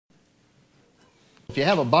If you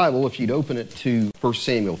have a Bible, if you'd open it to 1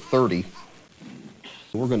 Samuel 30,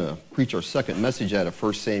 we're going to preach our second message out of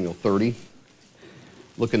 1 Samuel 30,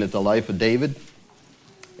 looking at the life of David.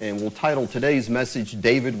 And we'll title today's message,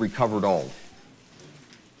 David Recovered All.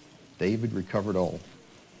 David Recovered All.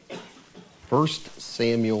 1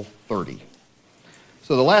 Samuel 30.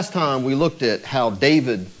 So the last time we looked at how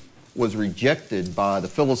David was rejected by the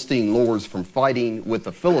Philistine lords from fighting with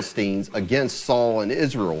the Philistines against Saul and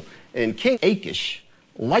Israel. And King Achish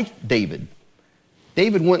liked David.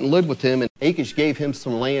 David went and lived with him, and Achish gave him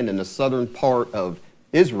some land in the southern part of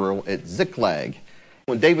Israel at Ziklag.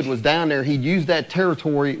 When David was down there, he'd use that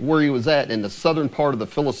territory where he was at in the southern part of the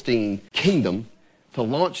Philistine kingdom to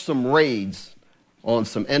launch some raids on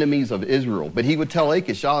some enemies of Israel. But he would tell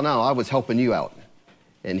Achish, oh no, I was helping you out.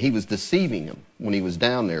 And he was deceiving him when he was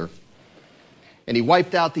down there. And he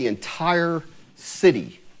wiped out the entire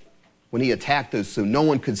city when he attacked those, so no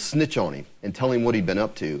one could snitch on him and tell him what he'd been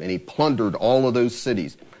up to. And he plundered all of those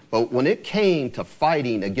cities. But when it came to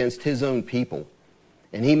fighting against his own people,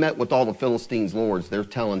 and he met with all the Philistines' lords, they're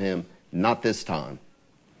telling him, not this time.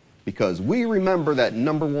 Because we remember that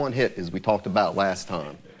number one hit, as we talked about last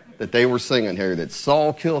time, that they were singing here, that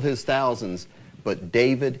Saul killed his thousands, but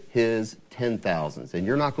David his 10,000s. And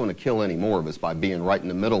you're not going to kill any more of us by being right in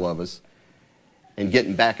the middle of us and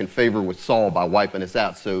getting back in favor with Saul by wiping us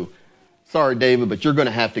out. So, sorry, David, but you're going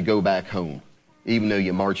to have to go back home, even though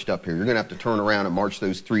you marched up here. You're going to have to turn around and march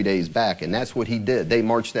those 3 days back. And that's what he did. They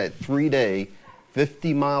marched that 3-day,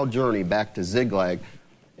 50-mile journey back to Ziklag.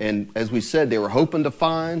 And as we said, they were hoping to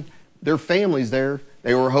find their families there.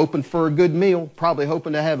 They were hoping for a good meal, probably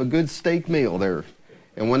hoping to have a good steak meal there.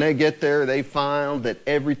 And when they get there, they found that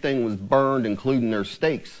everything was burned, including their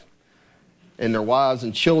steaks. And their wives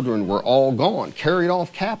and children were all gone, carried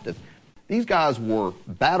off captive. These guys were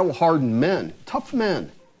battle-hardened men, tough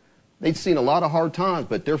men. They'd seen a lot of hard times,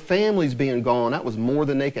 but their families being gone, that was more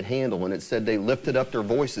than they could handle. And it said they lifted up their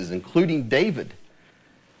voices, including David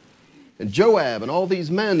and Joab and all these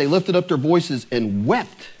men. They lifted up their voices and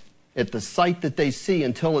wept at the sight that they see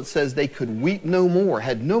until it says they could weep no more,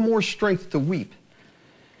 had no more strength to weep.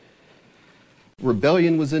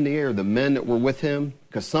 Rebellion was in the air. The men that were with him,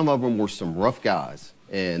 because some of them were some rough guys,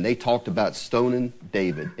 and they talked about stoning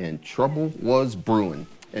David, and trouble was brewing.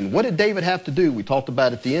 And what did David have to do? We talked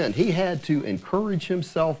about at the end. He had to encourage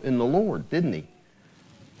himself in the Lord, didn't he?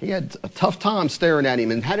 He had a tough time staring at him.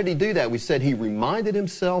 And how did he do that? We said he reminded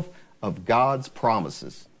himself of God's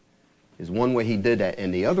promises is one way he did that.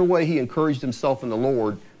 And the other way he encouraged himself in the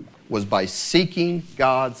Lord was by seeking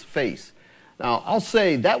God's face. Now, I'll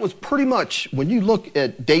say that was pretty much, when you look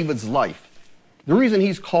at David's life, the reason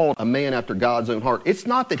he's called a man after God's own heart, it's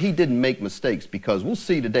not that he didn't make mistakes, because we'll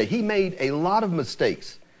see today, he made a lot of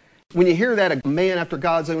mistakes. When you hear that, a man after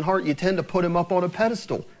God's own heart, you tend to put him up on a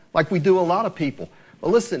pedestal, like we do a lot of people.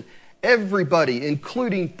 But listen, everybody,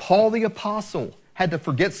 including Paul the Apostle, had to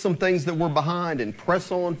forget some things that were behind and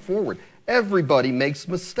press on forward. Everybody makes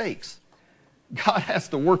mistakes. God has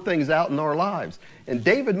to work things out in our lives. And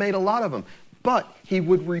David made a lot of them. But he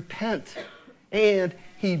would repent, and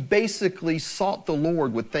he basically sought the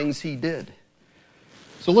Lord with things he did.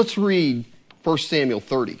 So let's read 1 Samuel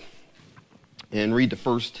 30 and read the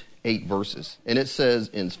first 8 verses. And it says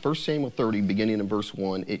in 1 Samuel 30, beginning in verse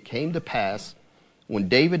 1, it came to pass when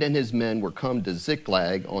David and his men were come to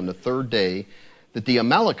Ziklag on the 3rd day that the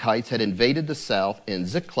Amalekites had invaded the south in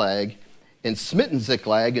Ziklag and smitten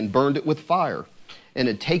Ziklag and burned it with fire, and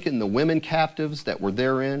had taken the women captives that were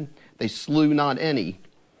therein. They slew not any,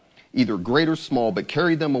 either great or small, but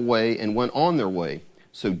carried them away and went on their way.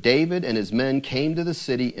 So David and his men came to the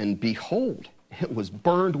city, and behold, it was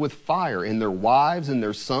burned with fire, and their wives and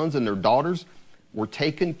their sons and their daughters were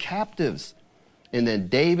taken captives. And then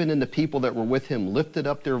David and the people that were with him lifted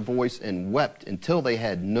up their voice and wept until they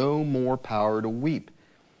had no more power to weep.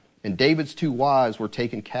 And David's 2 wives were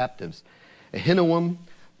taken captives, Ahinoam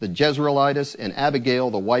the Jezreelitess and Abigail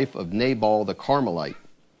the wife of Nabal the Carmelite.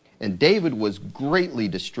 And David was greatly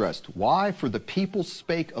distressed. Why? For the people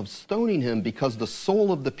spake of stoning him, because the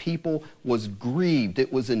soul of the people was grieved.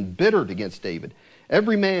 It was embittered against David,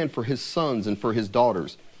 every man for his sons and for his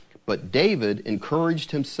daughters. But David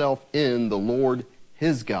encouraged himself in the Lord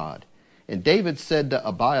his God. And David said to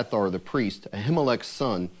Abiathar the priest, Ahimelech's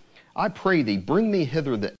son, I pray thee, bring me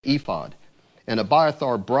hither the ephod. And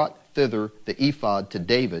Abiathar brought thither the ephod to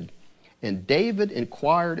David. And David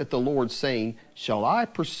inquired at the Lord, saying, shall I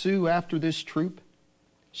pursue after this troop?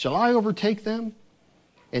 Shall I overtake them?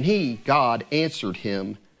 And he, God, answered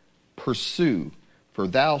him, pursue, for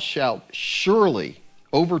thou shalt surely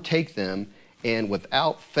overtake them, and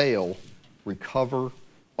without fail recover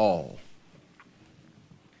all.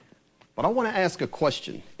 But I want to ask a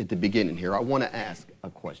question at the beginning here. I want to ask a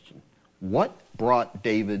question. What brought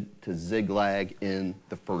David to Ziklag in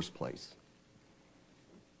the first place?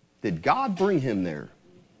 Did God bring him there?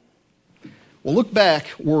 Well, look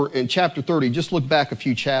back. We're in chapter 30. Just look back a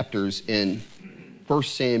few chapters in 1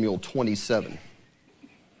 Samuel 27.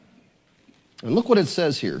 And look what it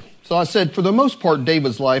says here. So I said, for the most part,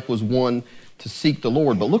 David's life was one to seek the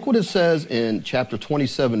Lord. But look what it says in chapter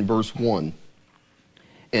 27, verse 1.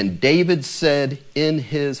 And David said in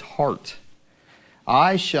his heart,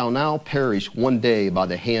 I shall now perish one day by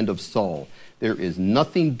the hand of Saul. There is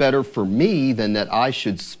nothing better for me than that I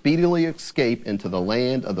should speedily escape into the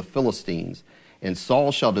land of the Philistines. And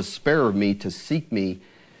Saul shall despair of me to seek me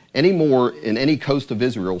any more in any coast of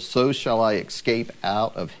Israel. So shall I escape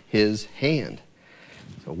out of his hand.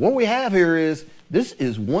 So what we have here is, this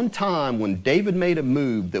is one time when David made a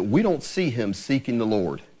move that we don't see him seeking the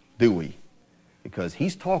Lord, do we? Because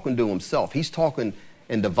he's talking to himself. He's talking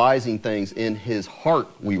and devising things in his heart,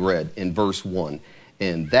 we read in verse 1.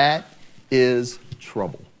 And that is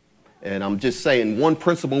trouble. And I'm just saying one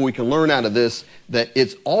principle we can learn out of this, that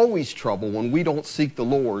it's always trouble when we don't seek the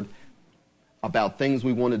Lord about things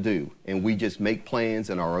we want to do and we just make plans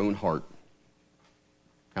in our own heart.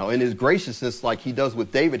 Now, in his graciousness, like he does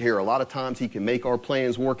with David here, a lot of times he can make our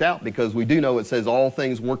plans work out, because we do know it says all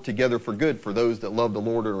things work together for good for those that love the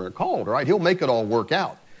Lord and are called, right? He'll make it all work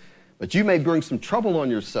out. But you may bring some trouble on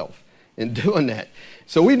yourself in doing that.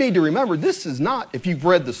 So we need to remember, this is not, if you've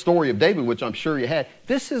read the story of David, which I'm sure you had,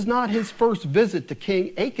 this is not his first visit to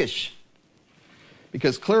King Achish.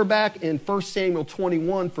 Because clear back in 1 Samuel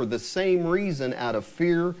 21, for the same reason, out of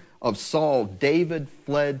fear of Saul, David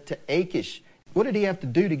fled to Achish. What did he have to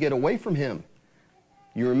do to get away from him?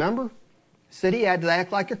 You remember? Said he had to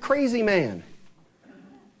act like a crazy man.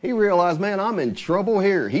 He realized, man, I'm in trouble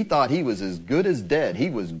here. He thought he was as good as dead. He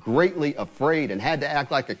was greatly afraid and had to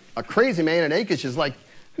act like a crazy man. And Achish is like,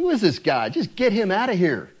 who is this guy? Just get him out of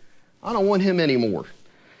here. I don't want him anymore.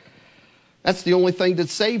 That's the only thing that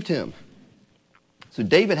saved him. So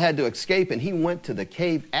David had to escape, and he went to the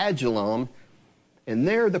cave Adullam, and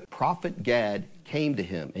there the prophet Gad came to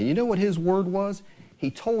him. And you know what his word was?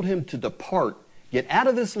 He told him to depart, get out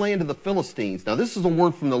of this land of the Philistines. Now this is a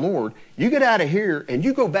word from the Lord. You get out of here and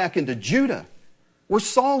you go back into Judah, where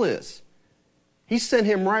Saul is. He sent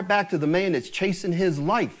him right back to the man that's chasing his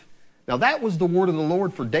life. Now that was the word of the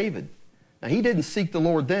Lord for David. Now he didn't seek the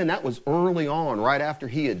Lord then. That was early on, right after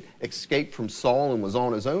he had escaped from Saul and was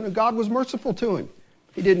on his own. And God was merciful to him.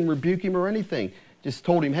 He didn't rebuke him or anything. Just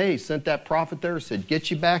told him, hey, sent that prophet there, said,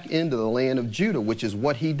 get you back into the land of Judah, which is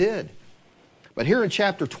what he did. But here in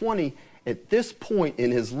chapter 20, at this point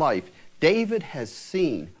in his life, David has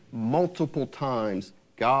seen multiple times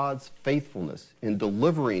God's faithfulness in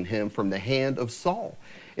delivering him from the hand of Saul.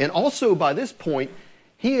 And also by this point,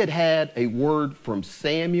 he had had a word from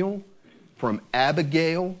Samuel, from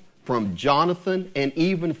Abigail, from Jonathan, and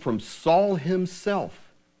even from Saul himself.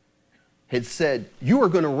 Had said, you are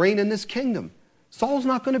going to reign in this kingdom. Saul's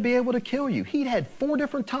not going to be able to kill you. He'd had 4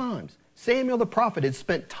 different times. Samuel the prophet had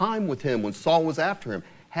spent time with him when Saul was after him.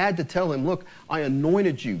 Had to tell him, look, I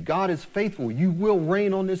anointed you. God is faithful. You will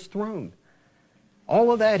reign on this throne.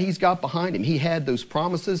 All of that he's got behind him. He had those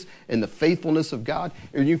promises and the faithfulness of God.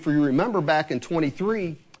 And if you remember back in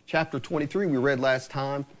chapter 23, we read last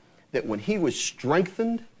time that when he was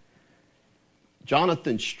strengthened,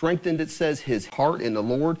 Jonathan strengthened, it says, his heart in the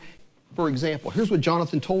Lord. For example, here's what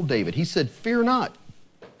Jonathan told David. He said, fear not,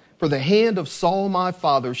 for the hand of Saul my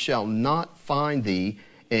father shall not find thee,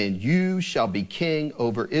 and you shall be king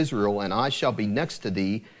over Israel, and I shall be next to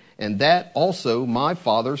thee, and that also my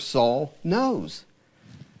father Saul knows.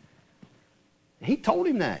 He told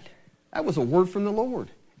him that. That was a word from the Lord.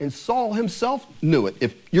 And Saul himself knew it.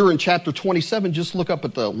 If you're in chapter 27, just look up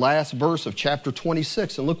at the last verse of chapter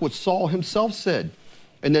 26, and look what Saul himself said.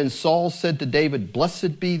 And then Saul said to David,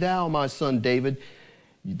 blessed be thou, my son David.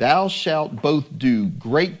 Thou shalt both do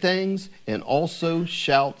great things and also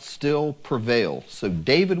shalt still prevail. So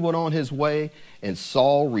David went on his way and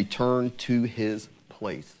Saul returned to his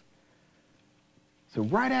place. So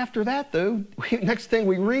right after that, though, next thing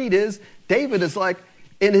we read is David is like,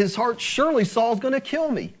 in his heart, surely Saul's going to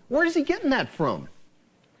kill me. Where is he getting that from?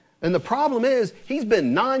 And the problem is he's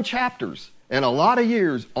been 9 chapters and a lot of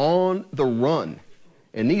years on the run.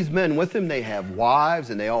 And these men with him, they have wives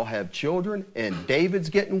and they all have children. And David's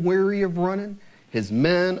getting weary of running. His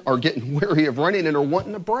men are getting weary of running and are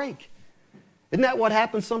wanting a break. Isn't that what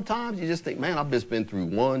happens sometimes? You just think, man, I've just been through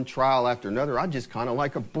one trial after another. I just kind of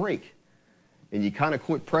like a break. And you kind of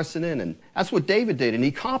quit pressing in. And that's what David did. And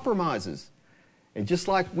he compromises. And just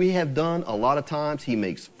like we have done a lot of times, he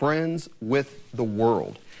makes friends with the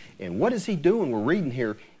world. And what is he doing? We're reading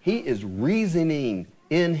here. He is reasoning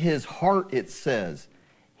in his heart, it says.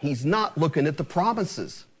 He's not looking at the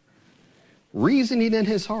promises. Reasoning in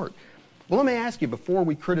his heart. Well, let me ask you, before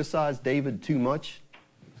we criticize David too much,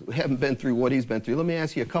 we haven't been through what he's been through, let me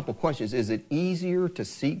ask you a couple questions. Is it easier to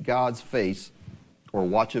seek God's face or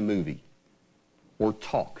watch a movie or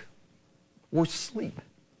talk or sleep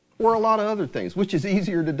or a lot of other things? Which is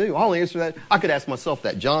easier to do? I'll answer that. I could ask myself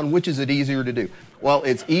that. John, which is it easier to do? Well,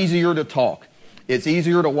 it's easier to talk. It's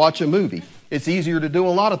easier to watch a movie. It's easier to do a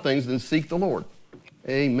lot of things than seek the Lord.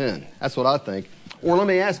 Amen. That's what I think. Or let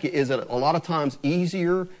me ask you, is it a lot of times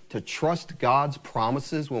easier to trust God's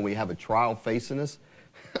promises when we have a trial facing us?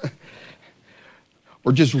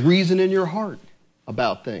 Or just reason in your heart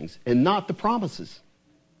about things and not the promises?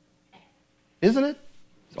 Isn't it?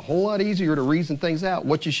 It's a whole lot easier to reason things out,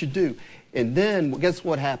 what you should do. And then guess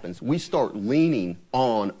what happens? We start leaning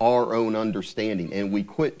on our own understanding and we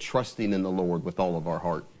quit trusting in the Lord with all of our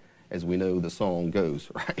heart, as we know the song goes,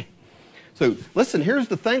 right? So listen, here's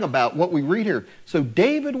the thing about what we read here. So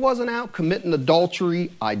David wasn't out committing adultery,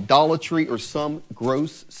 idolatry, or some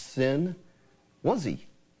gross sin, was he?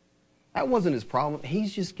 That wasn't his problem.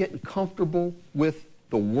 He's just getting comfortable with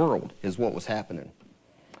the world is what was happening.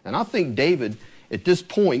 And I think David, at this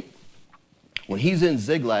point, when he's in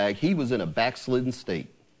Ziklag, he was in a backslidden state.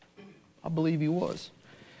 I believe he was.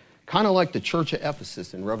 Kind of like the church of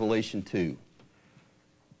Ephesus in Revelation 2.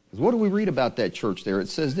 Because what do we read about that church there? It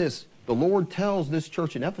says this, the Lord tells this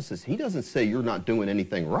church in Ephesus, he doesn't say you're not doing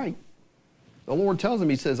anything right. The Lord tells him,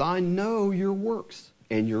 he says, I know your works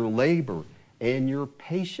and your labor and your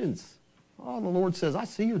patience. Oh, the Lord says, I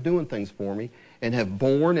see you're doing things for me and have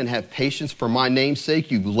borne and have patience for my name's sake.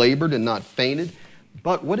 You've labored and not fainted.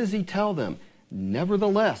 But what does he tell them?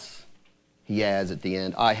 Nevertheless, he adds at the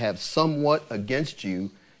end, I have somewhat against you.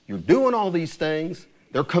 You're doing all these things.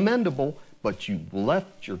 They're commendable, but you've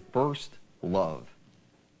left your first love.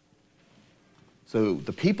 So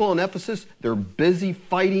the people in Ephesus, they're busy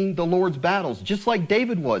fighting the Lord's battles, just like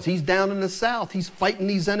David was. He's down in the south. He's fighting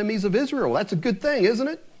these enemies of Israel. That's a good thing, isn't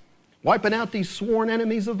it? Wiping out these sworn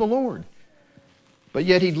enemies of the Lord. But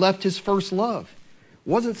yet he'd left his first love.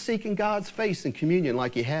 Wasn't seeking God's face in communion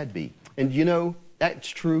like he had be. And you know, that's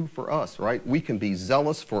true for us, right? We can be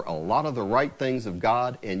zealous for a lot of the right things of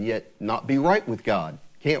God and yet not be right with God,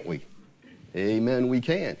 can't we? Amen, we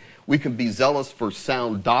can. We can be zealous for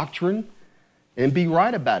sound doctrine and be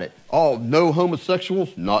right about it. Oh, no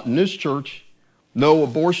homosexuals, not in this church. No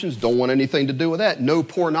abortions, don't want anything to do with that. No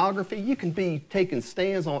pornography. You can be taking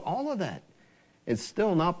stands on all of that and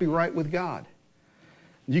still not be right with God.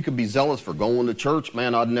 You could be zealous for going to church.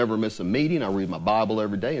 Man, I'd never miss a meeting. I read my Bible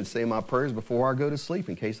every day and say my prayers before I go to sleep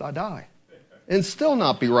in case I die. And still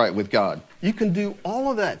not be right with God. You can do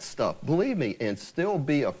all of that stuff, believe me, and still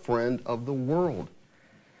be a friend of the world.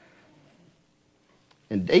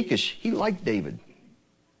 And Achish, he liked David.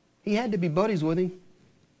 He had to be buddies with him.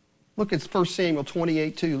 Look at 1 Samuel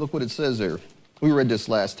 28:2. Look what it says there. We read this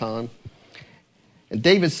last time. And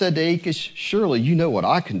David said to Achish, surely you know what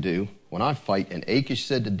I can do when I fight. And Achish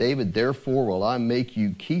said to David, therefore will I make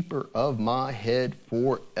you keeper of my head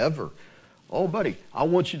forever. Oh, buddy, I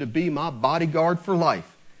want you to be my bodyguard for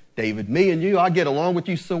life. David, me and you, I get along with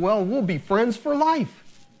you so well, we'll be friends for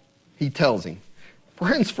life. He tells him.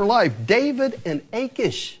 Friends for life. David and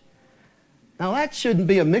Achish. Now that shouldn't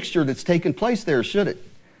be a mixture that's taking place there, should it?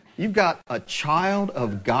 You've got a child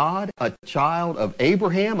of God, a child of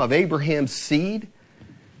Abraham's seed,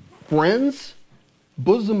 friends,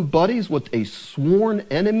 bosom buddies with a sworn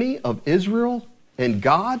enemy of Israel and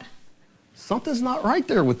God. Something's not right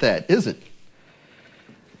there with that, is it?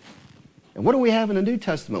 And what do we have in the New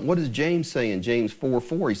Testament? What does James say in James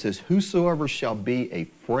 4:4? He says, whosoever shall be a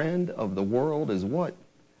friend of the world is what?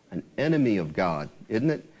 An enemy of God, isn't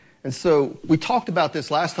it? And so we talked about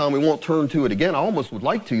this last time. We won't turn to it again. I almost would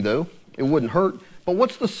like to, though. It wouldn't hurt. But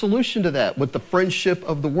what's the solution to that with the friendship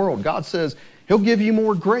of the world? God says he'll give you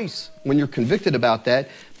more grace when you're convicted about that.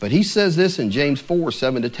 But he says this in James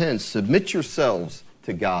 4:7-10, submit yourselves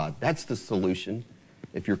to God. That's the solution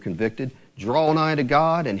if you're convicted. Draw nigh to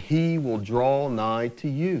God, and he will draw nigh to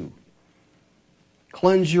you.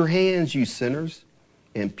 Cleanse your hands, you sinners,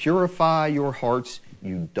 and purify your hearts,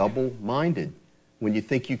 you double-minded. When you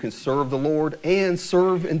think you can serve the Lord and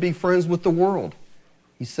serve and be friends with the world.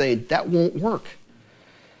 He's saying that won't work.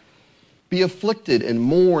 Be afflicted and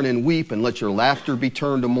mourn and weep, and let your laughter be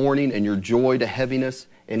turned to mourning and your joy to heaviness.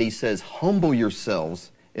 And he says, humble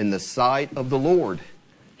yourselves in the sight of the Lord.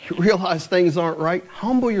 You realize things aren't right?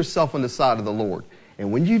 Humble yourself in the sight of the Lord.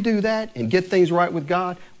 And when you do that and get things right with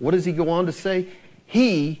God, what does he go on to say?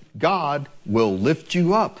 He, God, will lift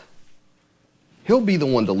you up. He'll be the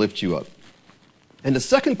one to lift you up. And the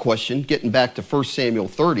second question, getting back to 1 Samuel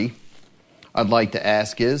 30, I'd like to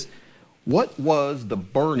ask is, what was the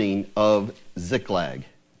burning of Ziklag?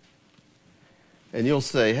 And you'll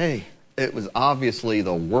say, hey, it was obviously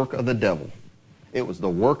the work of the devil. It was the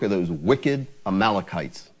work of those wicked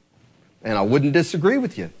Amalekites. And I wouldn't disagree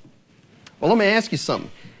with you. Well, let me ask you something.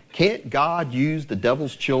 Can't God use the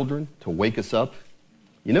devil's children to wake us up?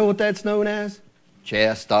 You know what that's known as?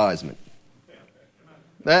 Chastisement.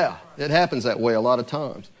 Yeah, it happens that way a lot of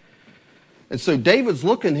times. And so David's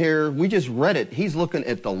looking here, we just read it. He's looking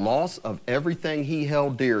at the loss of everything he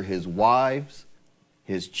held dear, his wives,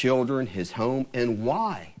 his children, his home. And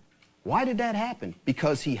why? Why did that happen?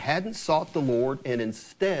 Because he hadn't sought the Lord and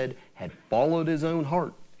instead had followed his own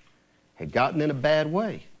heart, had gotten in a bad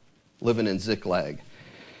way, living in Ziklag.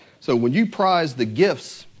 So when you prize the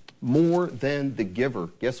gifts more than the giver,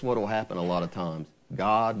 guess what will happen a lot of times?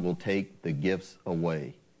 God will take the gifts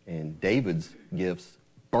away. And David's gifts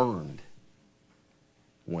burned,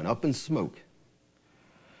 went up in smoke.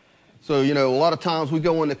 So, a lot of times we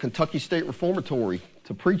go into Kentucky State Reformatory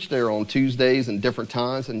to preach there on Tuesdays and different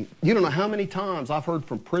times. And you don't know how many times I've heard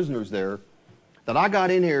from prisoners there that I got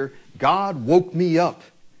in here, God woke me up.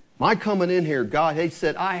 My coming in here, God, they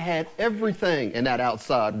said I had everything in that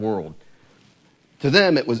outside world. To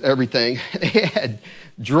them, it was everything. They had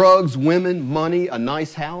drugs, women, money, a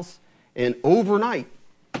nice house. And overnight,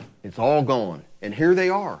 it's all gone. And here they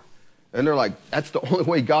are. And they're like, that's the only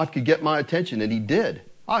way God could get my attention. And he did.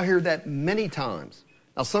 I hear that many times.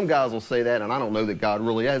 Now, some guys will say that, and I don't know that God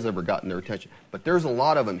really has ever gotten their attention. But there's a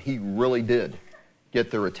lot of them he really did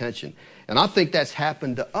get their attention. And I think that's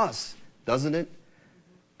happened to us, doesn't it?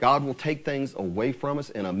 God will take things away from us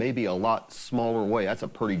in a maybe a lot smaller way. That's a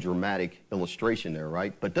pretty dramatic illustration there,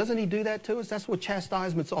 right? But doesn't he do that to us? That's what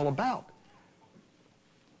chastisement's all about.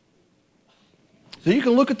 So you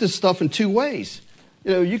can look at this stuff in two ways.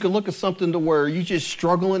 You can look at something to where you're just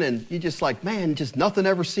struggling and you're just like, man, just nothing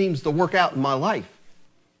ever seems to work out in my life.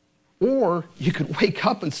 Or you could wake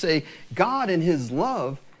up and say, God in his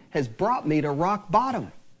love has brought me to rock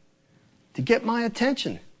bottom to get my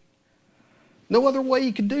attention. No other way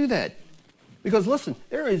you could do that. Because listen,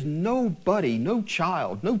 there is nobody, no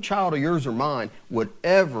child of yours or mine would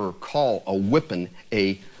ever call a whipping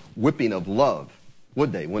of love,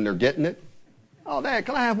 would they, when they're getting it? Oh, Dad,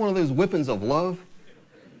 can I have one of those whippings of love?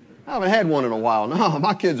 I haven't had one in a while. No,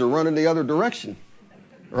 my kids are running the other direction,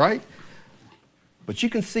 right? But you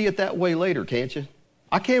can see it that way later, can't you?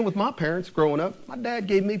 I can with my parents growing up. My dad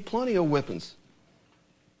gave me plenty of whippings.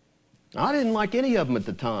 I didn't like any of them at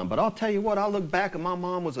the time, but I'll tell you what, I look back and my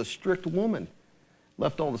mom was a strict woman.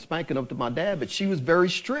 Left all the spanking up to my dad, but she was very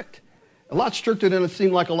strict. A lot stricter than it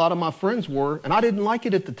seemed like a lot of my friends were, and I didn't like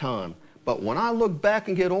it at the time. But when I look back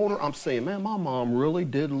and get older, I'm saying, man, my mom really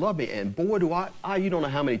did love me. And boy, do I you don't know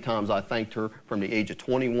how many times I thanked her from the age of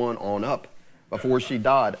 21 on up before she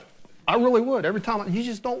died. I really would. Every time, you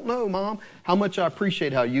just don't know, Mom, how much I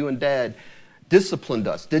appreciate how you and Dad disciplined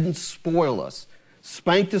us, didn't spoil us,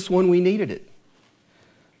 spanked us when we needed it.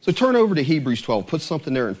 So turn over to Hebrews 12. Put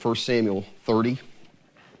something there in 1 Samuel 30.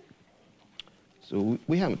 So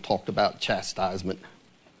we haven't talked about chastisement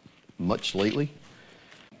much lately.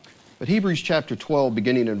 But Hebrews chapter 12,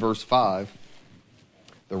 beginning in verse 5,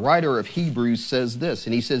 the writer of Hebrews says this,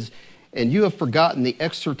 and he says, and you have forgotten the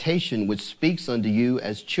exhortation which speaks unto you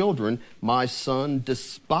as children, my son,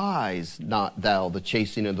 despise not thou the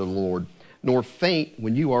chastening of the Lord, nor faint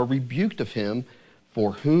when you are rebuked of him,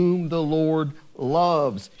 for whom the Lord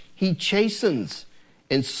loves. He chastens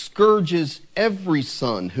and scourges every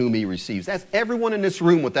son whom he receives. That's everyone in this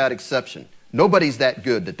room without exception. Nobody's that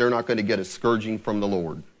good that they're not going to get a scourging from the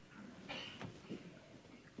Lord.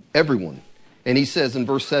 Everyone. And he says in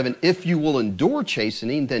verse 7, if you will endure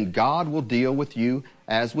chastening, then God will deal with you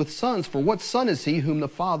as with sons. For what son is he whom the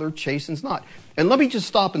Father chastens not? And let me just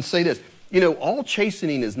stop and say this. All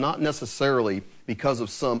chastening is not necessarily because of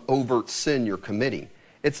some overt sin you're committing.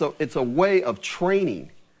 It's a way of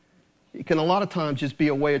training. It can a lot of times just be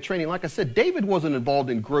a way of training. Like I said, David wasn't involved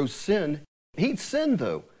in gross sin. He'd sinned,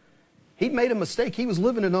 though. He'd made a mistake. He was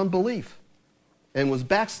living in unbelief and was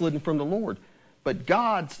backslidden from the Lord. But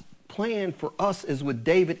God's plan for us as with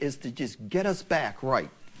David is to just get us back right.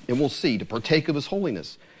 And we'll see, to partake of his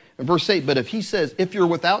holiness. In verse 8, but if he says, if you're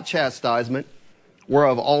without chastisement,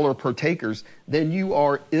 whereof all are partakers, then you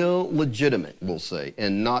are illegitimate, we'll say,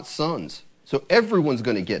 and not sons. So everyone's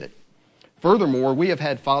going to get it. Furthermore, we have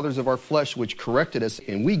had fathers of our flesh which corrected us,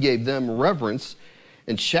 and we gave them reverence.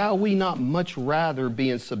 And shall we not much rather be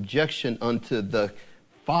in subjection unto the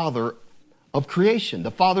Father of creation,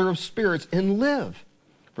 the Father of spirits, and live?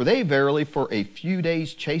 For they verily for a few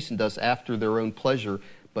days chastened us after their own pleasure.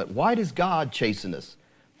 But why does God chasten us?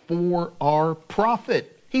 For our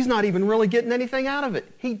profit. He's not even really getting anything out of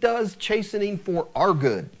it. He does chastening for our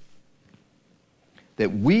good,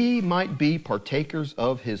 that we might be partakers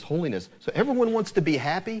of his holiness. So everyone wants to be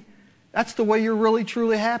happy. That's the way you're really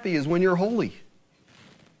truly happy, is when you're holy.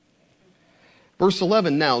 Verse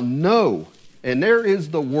 11, now know, and there is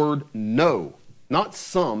the word know, not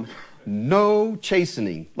some, no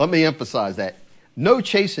chastening. Let me emphasize that. No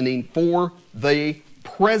chastening for the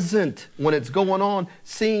present, when it's going on,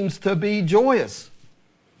 seems to be joyous.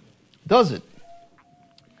 Does it?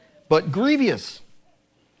 But grievous.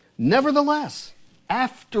 Nevertheless,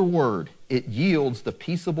 afterward it yields the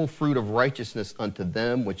peaceable fruit of righteousness unto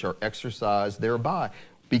them which are exercised thereby.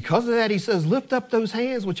 Because of that, he says, lift up those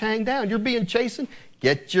hands which hang down. You're being chastened.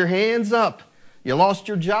 Get your hands up. You lost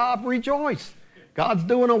your job. Rejoice. God's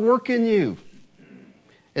doing a work in you.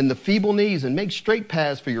 And the feeble knees, and make straight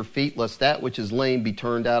paths for your feet, lest that which is lame be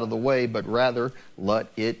turned out of the way, but rather let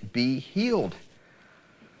it be healed.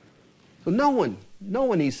 So no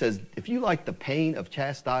one, he says, if you like the pain of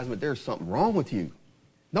chastisement, there's something wrong with you.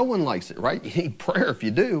 No one likes it, right? You need prayer if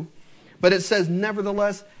you do. But it says,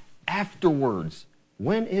 nevertheless, afterwards,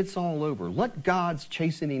 when it's all over, let God's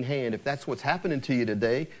chastening hand, if that's what's happening to you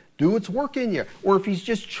today, do its work in you. Or if he's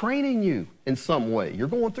just training you in some way, you're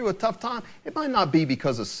going through a tough time, it might not be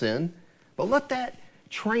because of sin, but let that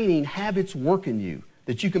training have its work in you,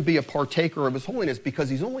 that you can be a partaker of his holiness, because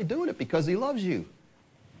he's only doing it because he loves you.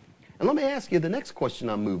 And let me ask you the next question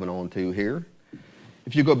I'm moving on to here.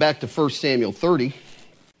 If you go back to 1 Samuel 30,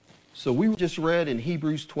 so we just read in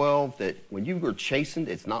Hebrews 12 that when you are chastened,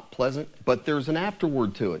 it's not pleasant, but there's an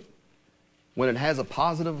afterward to it, when it has a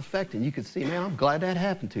positive effect, and you can see, man, I'm glad that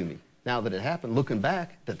happened to me. Now that it happened, looking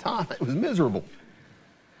back at the time, it was miserable.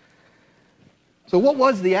 So what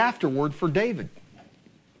was the afterward for David?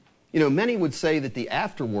 You know, many would say that the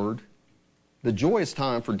afterward, the joyous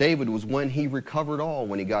time for David, was when he recovered all,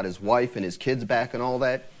 when he got his wife and his kids back and all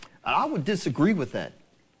that. I would disagree with that.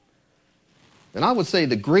 And I would say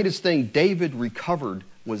the greatest thing David recovered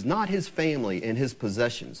was not his family and his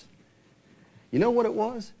possessions. You know what it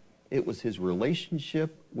was? It was his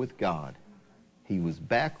relationship with God. He was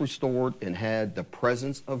back restored and had the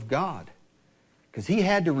presence of God. Because he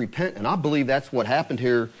had to repent, and I believe that's what happened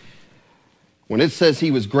here. When it says he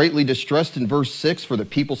was greatly distressed in verse 6, for the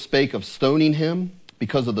people spake of stoning him,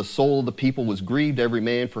 because of the soul of the people was grieved, every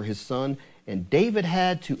man for his son. And David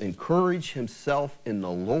had to encourage himself in the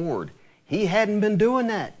Lord. He hadn't been doing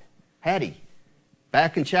that, had he?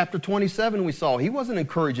 Back in chapter 27, we saw he wasn't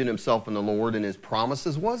encouraging himself in the Lord and his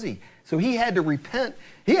promises, was he? So he had to repent.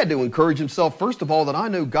 He had to encourage himself, first of all, that I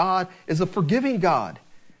know God is a forgiving God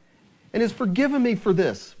and has forgiven me for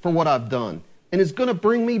this, for what I've done, and is going to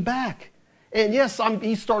bring me back. And yes,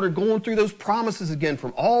 he started going through those promises again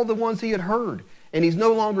from all the ones he had heard. And he's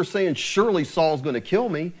no longer saying, surely Saul's going to kill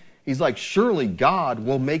me. He's like, surely God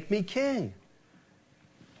will make me king.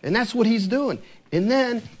 And that's what he's doing. And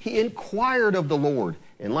then he inquired of the Lord.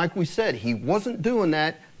 And like we said, he wasn't doing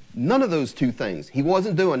that, none of those two things. He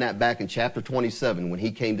wasn't doing that back in chapter 27 when he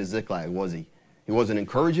came to Ziklag, was he? He wasn't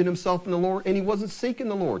encouraging himself in the Lord, and he wasn't seeking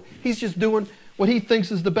the Lord. He's just doing what he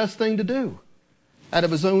thinks is the best thing to do out of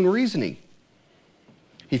his own reasoning.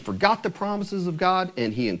 He forgot the promises of God,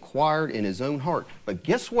 and he inquired in his own heart. But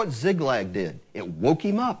guess what Ziklag did? It woke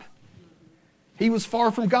him up. He was far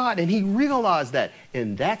from God, and he realized that.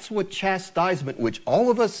 And that's what chastisement, which all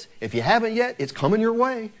of us, if you haven't yet, it's coming your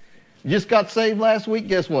way. You just got saved last week.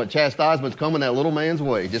 Guess what? Chastisement's coming that little man's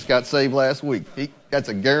way. Just got saved last week. That's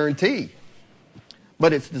a guarantee.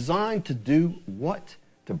 But it's designed to do what?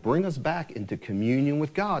 To bring us back into communion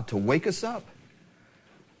with God, to wake us up.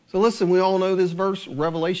 So listen, we all know this verse,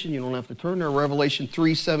 Revelation. You don't have to turn there. Revelation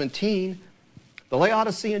 3:17. The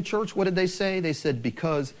Laodicean church, what did they say? They said,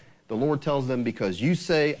 because the Lord tells them, because you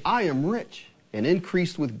say, I am rich and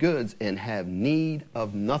increased with goods and have need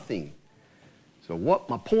of nothing. So what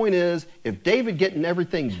my point is, if David getting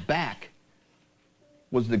everything back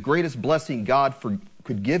was the greatest blessing God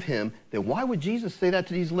could give him, then why would Jesus say that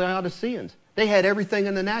to these Laodiceans? They had everything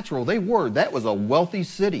in the natural. That was a wealthy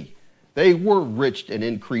city. They were rich and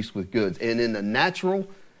increased with goods, and in the natural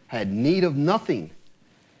had need of nothing.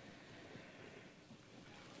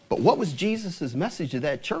 But what was Jesus' message to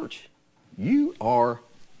that church? You are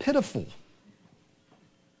pitiful.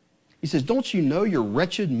 He says, don't you know you're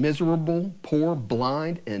wretched, miserable, poor,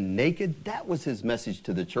 blind, and naked? That was his message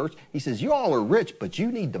to the church. He says, you all are rich, but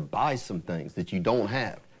you need to buy some things that you don't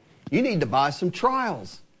have. You need to buy some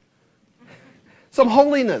trials, some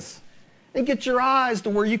holiness, and get your eyes to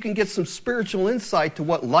where you can get some spiritual insight to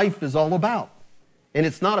what life is all about. And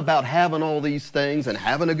it's not about having all these things and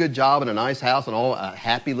having a good job and a nice house and all a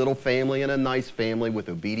happy little family and a nice family with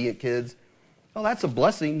obedient kids. Well, that's a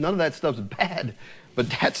blessing. None of that stuff's bad. But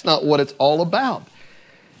that's not what it's all about.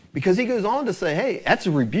 Because he goes on to say, hey, that's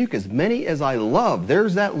a rebuke. As many as I love,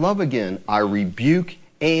 there's that love again. I rebuke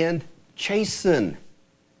and chasten,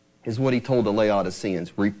 is what he told the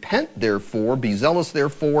Laodiceans. Repent, therefore, be zealous,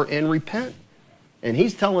 therefore, and repent. And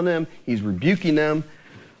he's telling them, he's rebuking them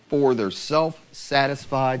for their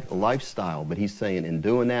self-satisfied lifestyle. But he's saying, in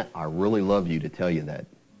doing that, I really love you to tell you that.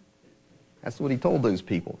 That's what he told those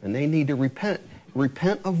people. And they need to repent.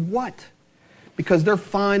 Repent of what? Because they're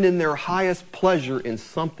finding their highest pleasure in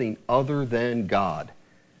something other than God.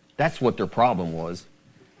 That's what their problem was.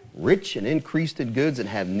 Rich and increased in goods and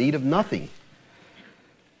have need of nothing.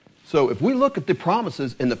 So if we look at the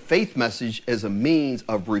promises in the faith message as a means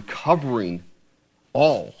of recovering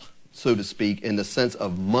all, so to speak, in the sense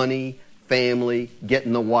of money, family,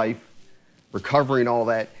 getting the wife, recovering all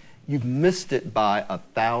that, you've missed it by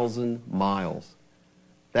 1,000 miles.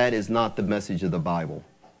 That is not the message of the Bible.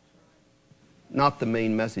 Not the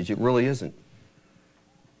main message. It really isn't.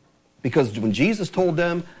 Because when Jesus told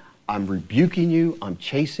them, I'm rebuking you, I'm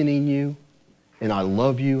chastening you, and I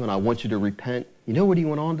love you, and I want you to repent, you know what he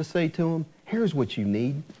went on to say to them? Here's what you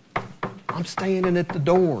need. I'm standing at the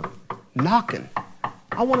door, knocking.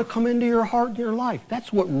 I want to come into your heart and your life.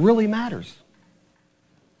 That's what really matters.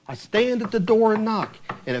 I stand at the door and knock.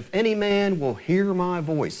 And if any man will hear my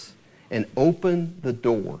voice and open the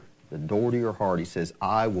door to your heart, he says,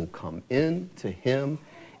 I will come in to him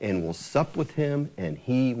and will sup with him and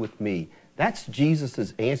he with me. That's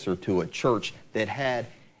Jesus' answer to a church that had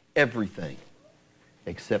everything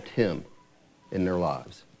except him in their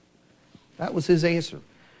lives. That was his answer.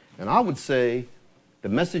 And I would say the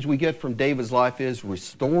message we get from David's life is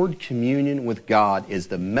restored communion with God is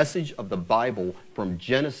the message of the Bible from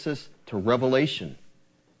Genesis to Revelation.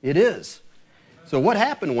 It is. So what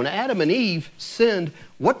happened when Adam and Eve sinned?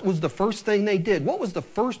 What was the first thing they did? What was the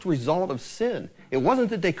first result of sin? It wasn't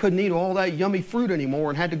that they couldn't eat all that yummy fruit anymore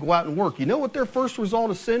and had to go out and work. You know what their first result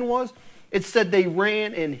of sin was? It said they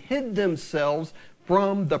ran and hid themselves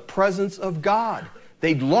from the presence of God.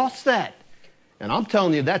 They'd lost that. And I'm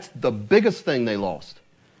telling you, that's the biggest thing they lost.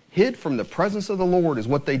 Hid from the presence of the Lord is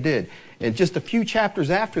what they did. And just a few chapters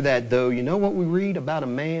after that, though, you know what we read about a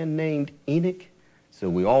man named Enoch? So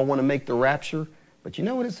we all want to make the rapture. But you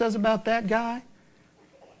know what it says about that guy?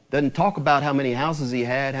 Doesn't talk about how many houses he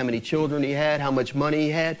had, how many children he had, how much money he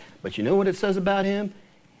had. But you know what it says about him?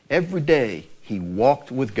 Every day he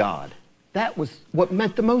walked with God. That was what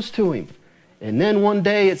meant the most to him. And then one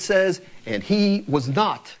day it says, and he was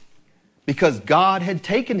not, because God had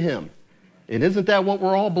taken him. And isn't that what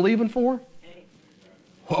we're all believing for?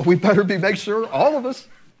 Well, we better make sure, all of us,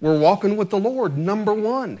 we're walking with the Lord, number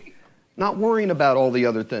one. Not worrying about all the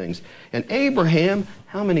other things. And Abraham,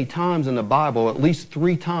 how many times in the Bible? At least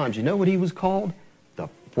 3 times. You know what he was called? The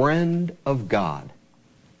friend of God.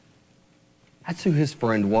 That's who his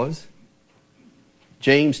friend was.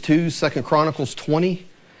 James 2, 2 Chronicles 20.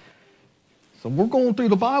 So we're going through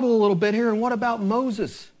the Bible a little bit here. And what about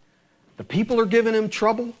Moses? The people are giving him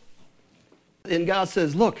trouble. And God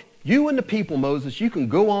says, look, you and the people, Moses, you can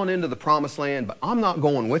go on into the promised land, but I'm not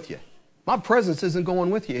going with you. My presence isn't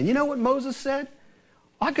going with you. And you know what Moses said?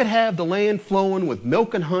 I could have the land flowing with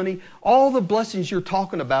milk and honey, all the blessings you're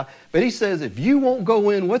talking about. But he says, if you won't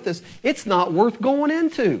go in with us, it's not worth going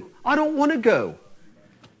into. I don't want to go.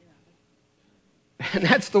 And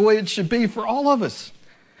that's the way it should be for all of us.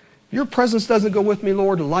 Your presence doesn't go with me,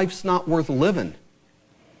 Lord, life's not worth living.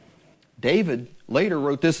 David later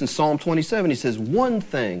wrote this in Psalm 27. He says, one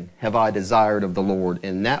thing have I desired of the Lord,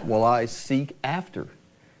 and that will I seek after,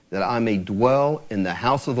 that I may dwell in the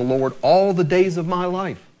house of the Lord all the days of my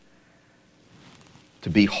life, to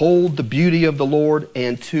behold the beauty of the Lord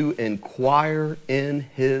and to inquire in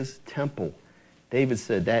his temple. David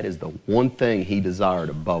said that is the one thing he desired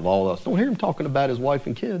above all else. Don't hear him talking about his wife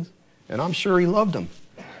and kids, and I'm sure he loved them.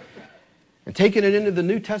 And taking it into the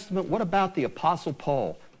New Testament, what about the Apostle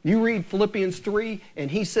Paul? You read Philippians 3, and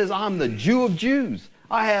he says, I'm the Jew of Jews.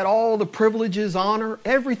 I had all the privileges, honor,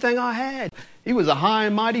 everything I had. He was a high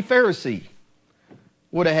and mighty Pharisee.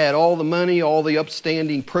 Would have had all the money, all the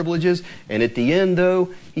upstanding privileges. And at the end,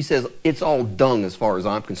 though, he says, it's all dung as far as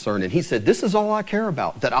I'm concerned. And he said, this is all I care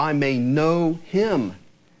about, that I may know him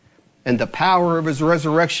and the power of his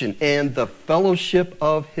resurrection and the fellowship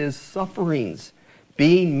of his sufferings,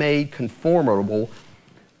 being made conformable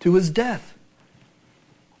to his death.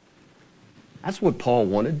 That's what Paul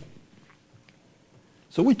wanted.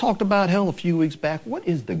 So we talked about hell a few weeks back. What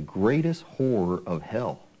is the greatest horror of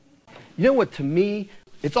hell? You know what, to me,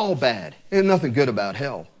 it's all bad. There's nothing good about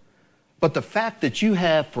hell. But the fact that you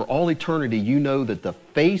have for all eternity, you know that the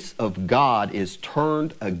face of God is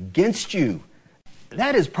turned against you.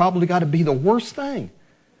 That has probably got to be the worst thing.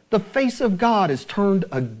 The face of God is turned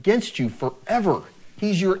against you forever.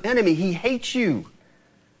 He's your enemy. He hates you.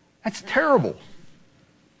 That's terrible.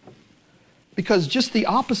 Because just the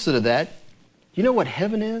opposite of that, you know what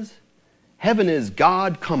heaven is? Heaven is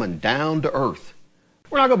God coming down to earth.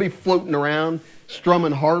 We're not going to be floating around,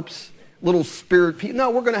 strumming harps, little spirit people.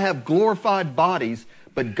 No, we're going to have glorified bodies,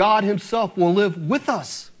 but God himself will live with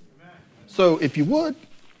us. Amen. So if you would,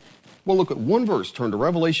 we'll look at one verse. Turn to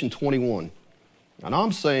Revelation 21. And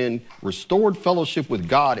I'm saying restored fellowship with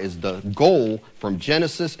God is the goal from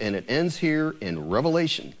Genesis, and it ends here in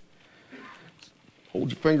Revelation.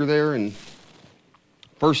 Hold your finger there in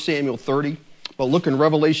 1 Samuel 30. But look in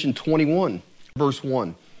Revelation 21, verse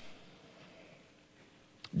 1.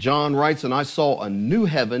 John writes, and I saw a new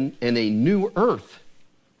heaven and a new earth.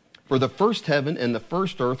 For the first heaven and the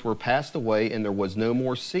first earth were passed away, and there was no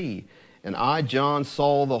more sea. And I, John,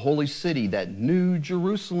 saw the holy city, that new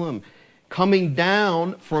Jerusalem, coming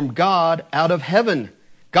down from God out of heaven.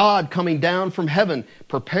 God coming down from heaven,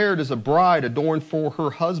 prepared as a bride adorned for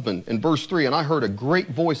her husband. In verse 3, and I heard a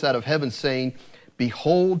great voice out of heaven saying,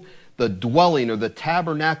 behold, the dwelling or the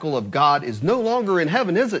tabernacle of God is no longer in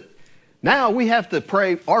heaven, is it? Now we have to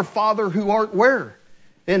pray, our Father who art where?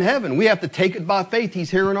 In heaven. We have to take it by faith. He's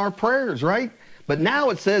hearing our prayers, right? But now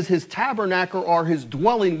it says his tabernacle or his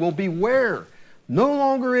dwelling will be where? No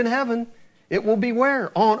longer in heaven. It will be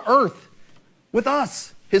where? On earth with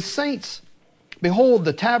us, his saints. Behold,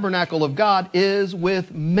 the tabernacle of God is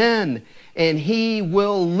with men, and he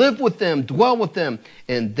will live with them, dwell with them,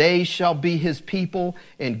 and they shall be his people,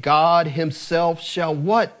 and God himself shall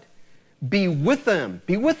what? Be with them,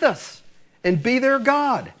 be with us, and be their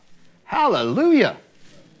God. Hallelujah.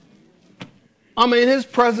 I mean, his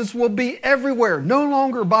presence will be everywhere, no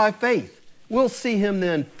longer by faith. We'll see him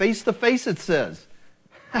then face to face, it says.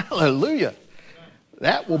 Hallelujah.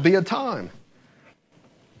 That will be a time.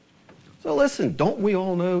 So listen, don't we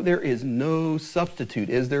all know there is no substitute,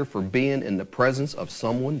 is there, for being in the presence of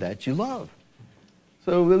someone that you love?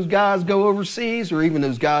 So those guys go overseas, or even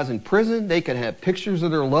those guys in prison, they can have pictures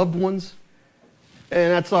of their loved ones.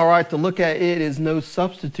 And that's all right to look at. It is no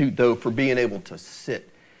substitute, though, for being able to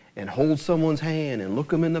sit and hold someone's hand and look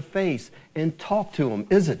them in the face and talk to them,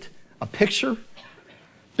 is it? A picture?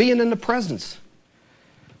 Being in the presence.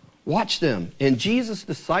 Watch them. And Jesus'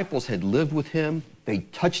 disciples had lived with him. They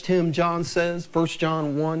touched him, John says, 1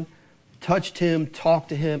 John 1. Touched him, talked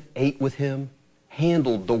to him, ate with him,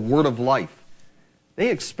 handled the word of life. They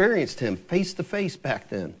experienced him face to face back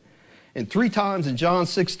then. And 3 times in John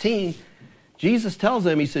 16, Jesus tells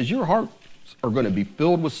them, he says, your hearts are going to be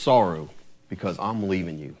filled with sorrow because I'm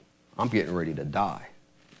leaving you. I'm getting ready to die.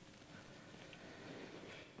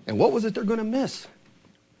 And what was it they're going to miss?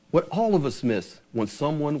 What all of us miss when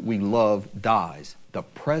someone we love dies. The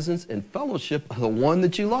presence and fellowship of the one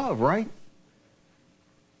that you love, right?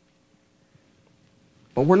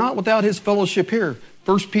 But we're not without his fellowship here.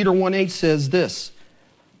 1 Peter 1:8 says this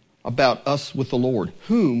about us with the Lord,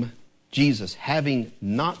 whom Jesus, having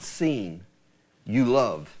not seen, you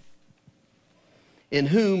love, in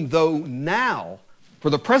whom though now, for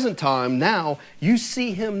the present time now, you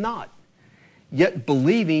see him not, yet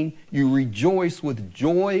believing you rejoice with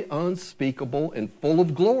joy unspeakable and full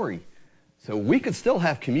of glory. So we could still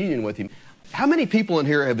have communion with him. How many people in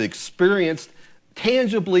here have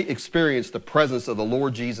tangibly experienced the presence of the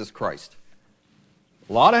Lord Jesus Christ?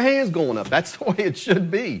 A lot of hands going up. That's the way it should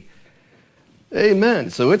be. Amen.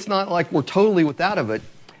 So it's not like we're totally without of it.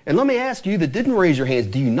 And let me ask you that didn't raise your hands,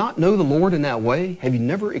 do you not know the Lord in that way? Have you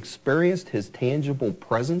never experienced his tangible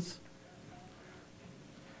presence?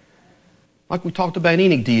 Like we talked about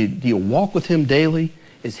Enoch, do you walk with him daily?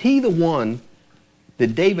 Is he the one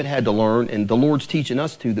that David had to learn, and the Lord's teaching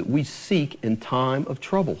us to, that we seek in time of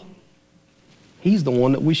trouble? He's the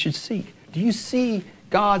one that we should seek. Do you see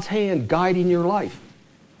God's hand guiding your life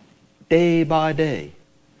day by day?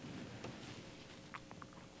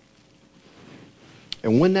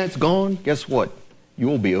 And when that's gone, guess what? You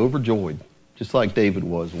will be overjoyed, just like David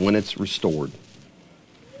was when it's restored.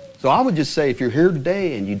 So I would just say, if you're here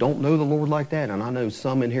today and you don't know the Lord like that, and I know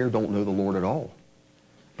some in here don't know the Lord at all,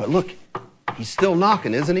 but look, he's still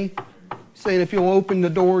knocking, isn't he? saying, if you'll open the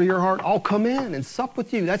door to your heart, I'll come in and sup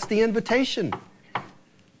with you. That's the invitation.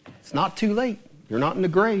 It's not too late. You're not in the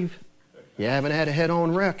grave. You haven't had a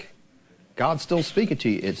head-on wreck. God's still speaking to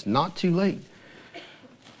you. It's not too late.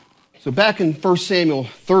 So back in 1 Samuel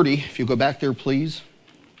 30, if you go back there, please.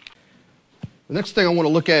 The next thing I want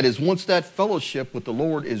to look at is once that fellowship with the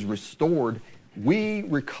Lord is restored, we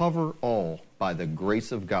recover all by the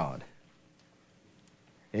grace of God.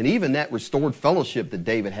 And even that restored fellowship that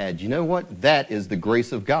David had, you know what? That is the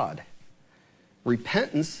grace of God.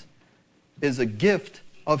 Repentance is a gift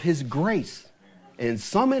of his grace. And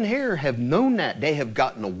some in here have known that. They have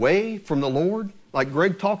gotten away from the Lord. Like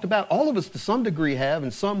Greg talked about, all of us to some degree have,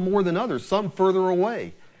 and some more than others, some further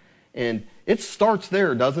away. And it starts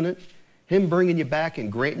there, doesn't it? Him bringing you back and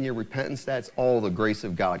granting you repentance, that's all the grace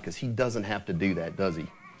of God, because he doesn't have to do that, does he?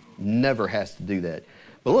 Never has to do that.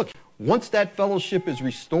 But look, once that fellowship is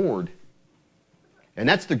restored, and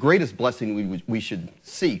that's the greatest blessing we should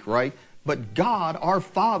seek, right? But God, our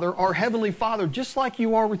Father, our Heavenly Father, just like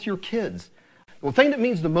you are with your kids. The thing that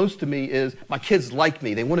means the most to me is my kids like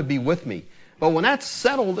me. They want to be with me. But when that's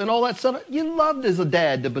settled and all that settled, you love as a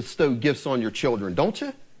dad to bestow gifts on your children, don't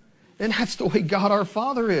you? And that's the way God our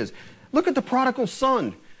Father is. Look at the prodigal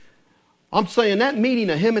son. I'm saying that meeting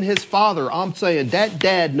of him and his father, I'm saying that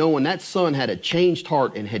dad knowing that son had a changed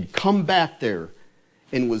heart and had come back there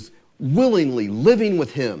and was willingly living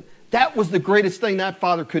with him. That was the greatest thing that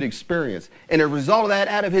father could experience. And as a result of that,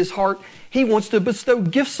 out of his heart, he wants to bestow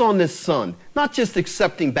gifts on this son. Not just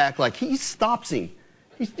accepting back like he stops him.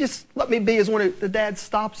 He's just, let me be as one of the dad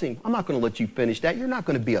stops him. I'm not going to let you finish that. You're not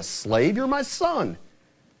going to be a slave. You're my son.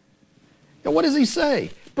 And what does he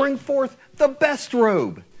say? Bring forth the best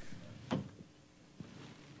robe.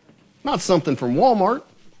 Not something from Walmart.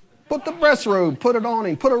 Put the best robe, put it on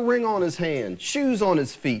him, put a ring on his hand, shoes on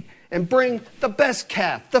his feet, and bring the best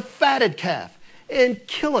calf, the fatted calf, and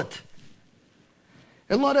kill it.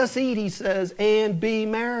 And let us eat, he says, and be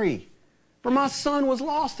merry. For my son was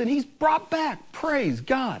lost and he's brought back. Praise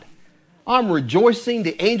God. I'm rejoicing,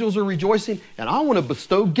 the angels are rejoicing, and I want to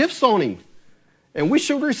bestow gifts on him. And we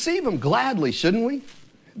should receive them gladly, shouldn't we?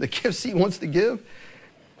 The gifts he wants to give.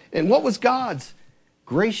 And what was God's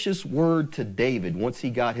gracious word to David once he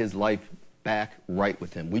got his life back right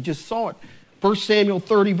with him? We just saw it. 1 Samuel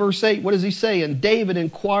 30, verse 8, what does he say? And David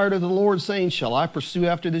inquired of the Lord, saying, shall I pursue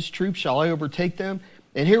after this troop? Shall I overtake them?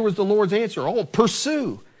 And here was the Lord's answer. Oh,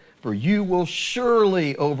 pursue, for you will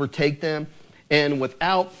surely overtake them, and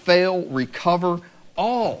without fail recover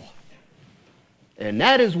all. And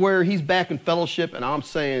that is where he's back in fellowship, and I'm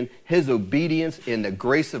saying his obedience and the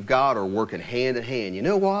grace of God are working hand in hand. You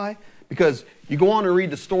know why? Because you go on and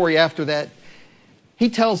read the story after that. He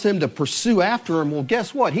tells him to pursue after him. Well,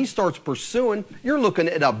 guess what? He starts pursuing. You're looking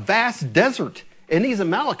at a vast desert, and these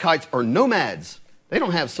Amalekites are nomads. They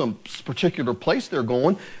don't have some particular place they're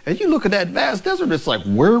going. And you look at that vast desert, it's like,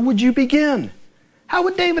 where would you begin? How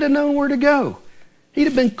would David have known where to go? He'd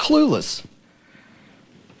have been clueless.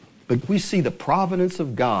 But we see the providence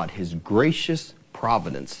of God, his gracious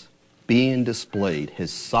providence being displayed,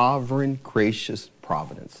 his sovereign, gracious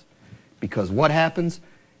providence. Because what happens?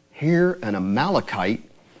 Here, an Amalekite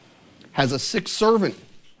has a sick servant,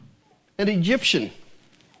 an Egyptian,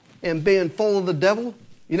 and being full of the devil,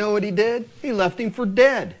 you know what he did? He left him for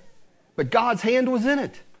dead. But God's hand was in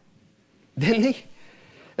it, didn't he?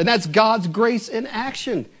 And that's God's grace in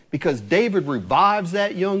action, because David revives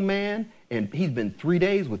that young man, and he's been 3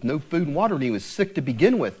 days with no food and water, and he was sick to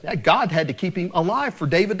begin with. God had to keep him alive for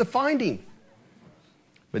David to find him.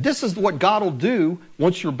 But this is what God will do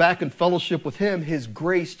once you're back in fellowship with him. His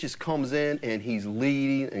grace just comes in, and he's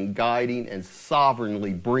leading and guiding and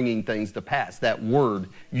sovereignly bringing things to pass. That word,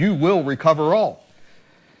 you will recover all.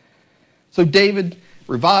 So David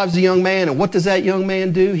revives the young man, and what does that young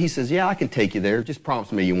man do? He says, yeah, I can take you there. Just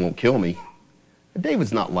promise me you won't kill me. But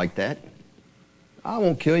David's not like that. I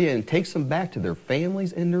won't kill you, and takes them back to their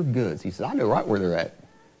families and their goods. He says, I know right where they're at.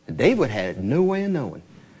 And David had no way of knowing.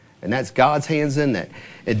 And that's God's hands in that.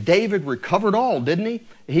 And David recovered all, didn't he?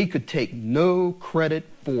 He could take no credit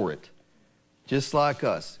for it. Just like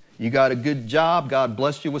us. You got a good job. God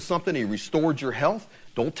blessed you with something. He restored your health.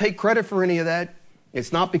 Don't take credit for any of that.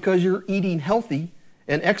 It's not because you're eating healthy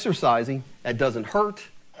and exercising. That doesn't hurt.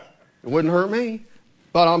 It wouldn't hurt me.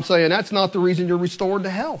 But I'm saying that's not the reason you're restored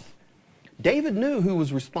to health. David knew who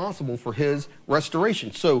was responsible for his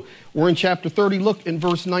restoration. So we're in chapter 30. Look in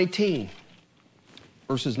verse 19.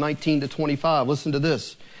 Verses 19 to 25. Listen to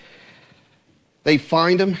this. They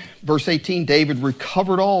find him. Verse 18, David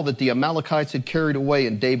recovered all that the Amalekites had carried away,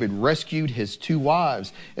 and David rescued his 2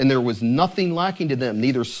 wives. And there was nothing lacking to them,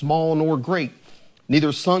 neither small nor great.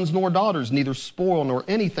 neither sons nor daughters, neither spoil nor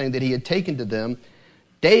anything that he had taken to them.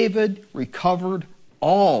 David recovered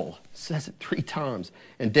all, says it 3 times.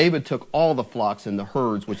 And David took all the flocks and the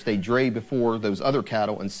herds which they drave before those other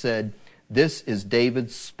cattle and said, this is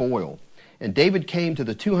David's spoil. And David came to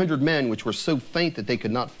the 200 men which were so faint that they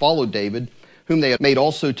could not follow David, whom they had made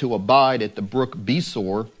also to abide at the brook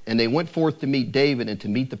Besor. And they went forth to meet David and to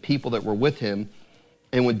meet the people that were with him.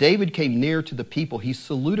 And when David came near to the people, he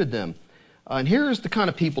saluted them. And here's the kind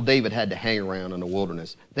of people David had to hang around in the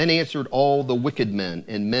wilderness. Then answered all the wicked men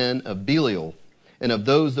and men of Belial and of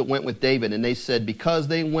those that went with David. And they said, because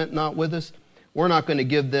they went not with us, we're not going to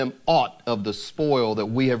give them aught of the spoil that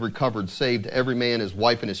we have recovered, save to every man his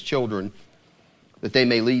wife and his children, that they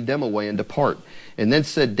may lead them away and depart. And then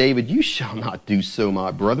said David, you shall not do so,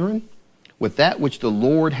 my brethren, with that which the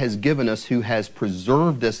Lord has given us, who has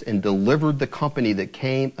preserved us and delivered the company that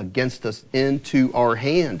came against us into our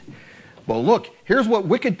hand. Well, look, here's what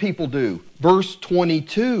wicked people do. Verse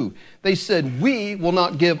 22, they said, we will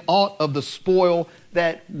not give aught of the spoil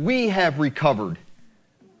that we have recovered.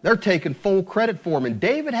 They're taking full credit for him. And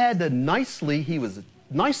David had to he was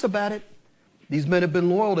nice about it. These men have been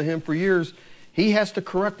loyal to him for years. He has to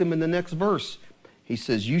correct them in the next verse. He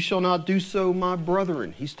says, you shall not do so, my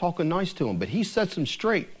brethren. He's talking nice to them, but he sets them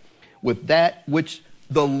straight with that which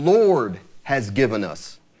the Lord has given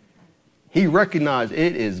us. He recognized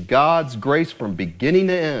it is God's grace from beginning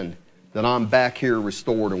to end that I'm back here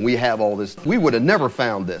restored and we have all this. We would have never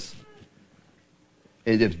found this.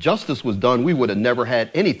 And if justice was done, we would have never had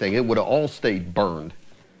anything. It would have all stayed burned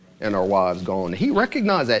and our wives gone. He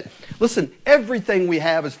recognized that. Listen, everything we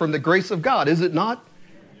have is from the grace of God, is it not?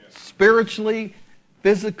 Spiritually,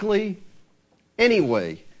 physically,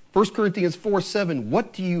 anyway. 1 Corinthians 4:7,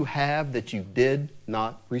 what do you have that you did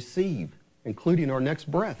not receive? Including our next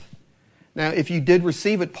breath. Now, if you did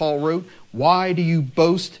receive it, Paul wrote, why do you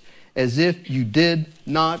boast as if you did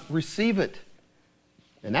not receive it?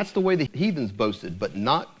 And that's the way the heathens boasted, but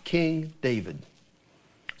not King David.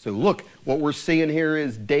 So look, what we're seeing here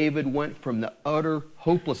is David went from the utter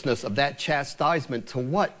hopelessness of that chastisement to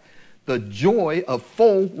what? The joy of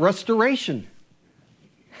full restoration.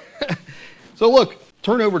 So look,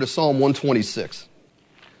 turn over to Psalm 126.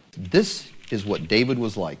 This is what David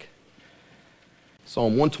was like.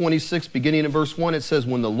 Psalm 126, beginning in verse 1, it says,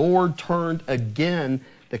 when the Lord turned again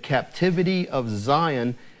the captivity of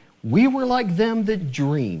Zion, we were like them that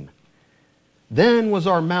dream. Then was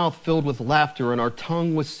our mouth filled with laughter and our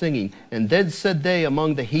tongue with singing. And then said they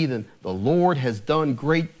among the heathen, the Lord has done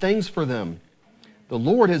great things for them. The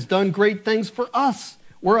Lord has done great things for us,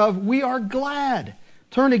 whereof we are glad.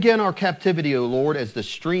 Turn again our captivity, O Lord, as the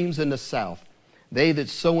streams in the south. They that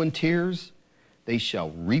sow in tears, they shall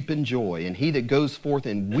reap in joy. And he that goes forth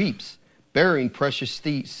and weeps, bearing precious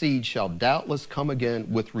seed, shall doubtless come again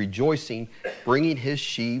with rejoicing, bringing his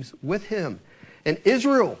sheaves with him. And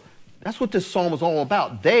Israel, that's what this psalm is all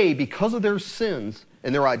about. They, because of their sins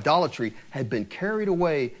and their idolatry, had been carried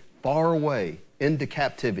away, far away, into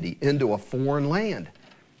captivity, into a foreign land.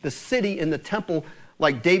 The city and the temple,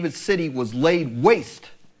 like David's city, was laid waste.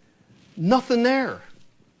 Nothing there.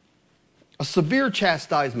 A severe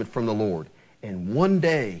chastisement from the Lord. And one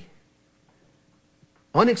day,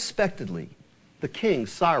 unexpectedly, the king,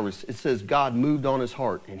 Cyrus, it says God moved on his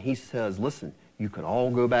heart. And he says, listen, you can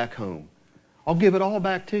all go back home. I'll give it all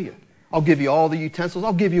back to you. I'll give you all the utensils.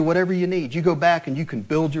 I'll give you whatever you need. You go back and you can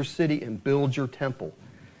build your city and build your temple.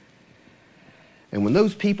 And when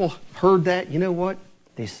those people heard that, you know what?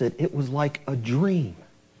 They said it was like a dream.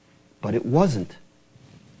 But it wasn't.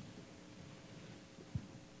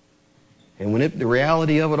 And when the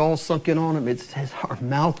reality of it all sunk in on them, it says our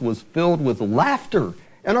mouth was filled with laughter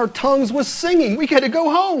and our tongues was singing. We had to go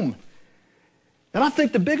home. And I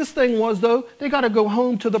think the biggest thing was, though, they got to go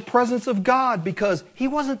home to the presence of God because he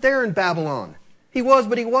wasn't there in Babylon. He was,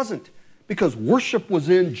 but he wasn't. Because worship was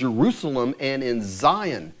in Jerusalem and in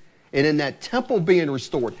Zion and in that temple being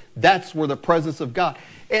restored. That's where the presence of God.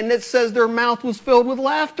 And it says their mouth was filled with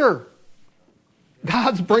laughter.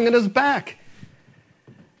 God's bringing us back.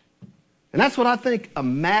 And that's what I think.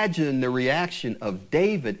 Imagine the reaction of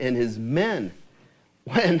David and his men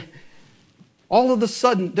when all of a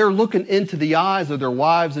sudden they're looking into the eyes of their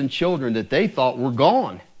wives and children that they thought were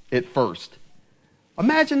gone at first.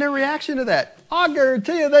 Imagine their reaction to that. I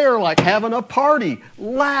guarantee you they are like having a party,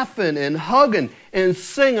 laughing and hugging and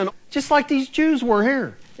singing, just like these Jews were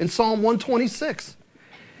here in Psalm 126.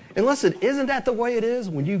 And listen, isn't that the way it is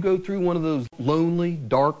when you go through one of those lonely,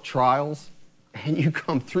 dark trials and you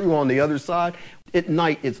come through on the other side? At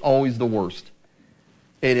night, it's always the worst.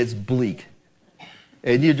 And it's bleak.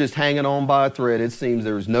 And you're just hanging on by a thread. It seems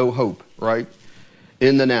there's no hope, right?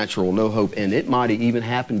 In the natural, no hope. And it might have even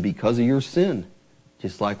happened because of your sin,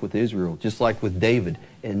 just like with Israel, just like with David.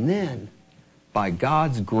 And then, by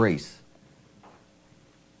God's grace,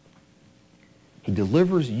 He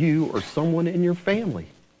delivers you or someone in your family.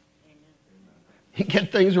 You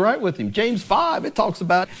get things right with Him. James 5, it talks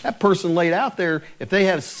about that person laid out there, if they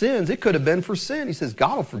have sins, it could have been for sin. He says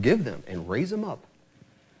God will forgive them and raise them up.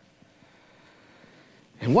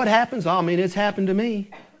 And what happens? I mean, it's happened to me.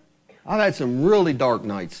 I've had some really dark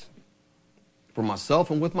nights for myself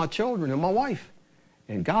and with my children and my wife.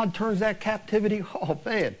 And God turns that captivity, oh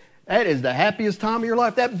man, that is the happiest time of your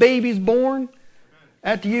life. That baby's born.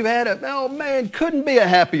 After you've had it, oh man, couldn't be a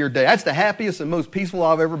happier day. That's the happiest and most peaceful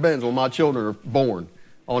I've ever been is when my children are born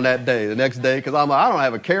on that day, the next day, because I don't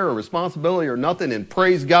have a care or responsibility or nothing, and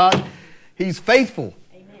praise God, He's faithful.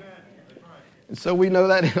 Amen. And so we know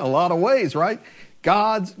that in a lot of ways, right?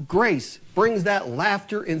 God's grace brings that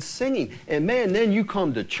laughter and singing. And man, then you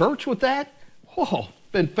come to church with that. Oh,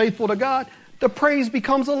 been faithful to God. The praise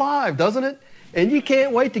becomes alive, doesn't it? And you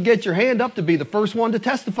can't wait to get your hand up to be the first one to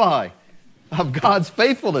testify of God's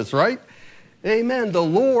faithfulness, right? Amen. The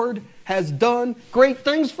Lord has done great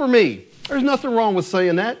things for me. There's nothing wrong with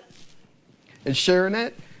saying that and sharing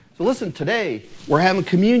that. So listen, today we're having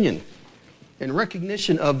communion in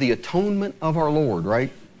recognition of the atonement of our Lord,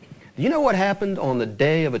 right? Do you know what happened on the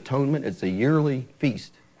Day of Atonement? It's a yearly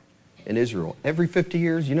feast in Israel. Every 50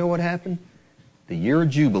 years, you know what happened? The year of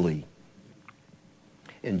Jubilee.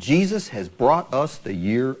 And Jesus has brought us the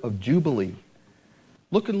year of Jubilee.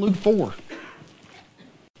 Look in Luke 4,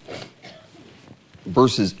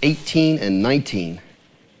 verses 18 and 19.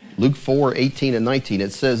 Luke 4, 18 and 19.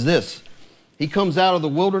 It says this, He comes out of the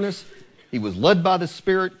wilderness. He was led by the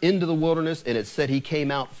Spirit into the wilderness, and it said He came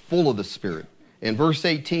out full of the Spirit. In verse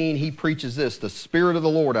 18, He preaches this, the Spirit of the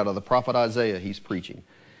Lord, out of the prophet Isaiah, He's preaching,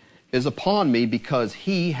 is upon me because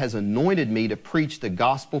He has anointed me to preach the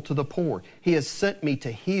gospel to the poor. He has sent me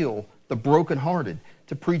to heal the brokenhearted,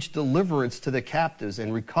 to preach deliverance to the captives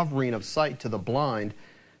and recovering of sight to the blind,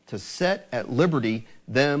 to set at liberty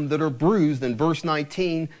them that are bruised. In verse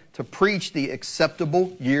 19, to preach the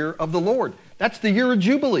acceptable year of the Lord. That's the year of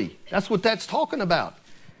Jubilee. That's what that's talking about.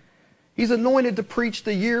 He's anointed to preach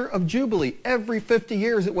the year of Jubilee. Every 50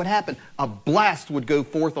 years it would happen. A blast would go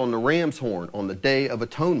forth on the ram's horn on the Day of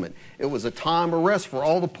Atonement. It was a time of rest for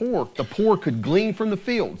all the poor. The poor could glean from the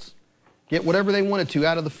fields, get whatever they wanted to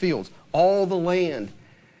out of the fields. All the land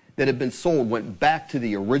that had been sold went back to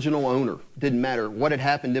the original owner. Didn't matter what had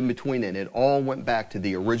happened in between it. It all went back to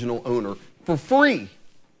the original owner for free.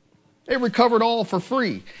 They recovered all for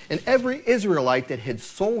free. And every Israelite that had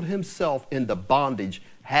sold himself into bondage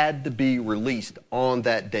had to be released on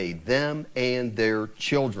that day, them and their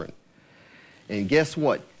children. And guess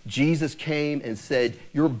what? Jesus came and said,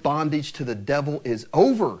 your bondage to the devil is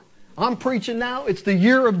over. I'm preaching now. It's the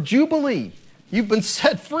year of Jubilee. You've been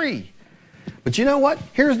set free. But you know what?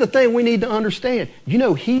 Here's the thing we need to understand. You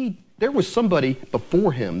know, there was somebody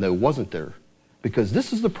before him, though, wasn't there? Because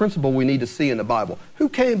this is the principle we need to see in the Bible. Who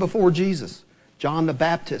came before Jesus? John the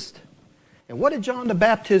Baptist. And what did John the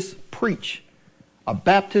Baptist preach? A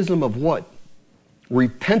baptism of what?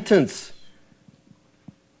 Repentance.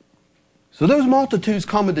 So those multitudes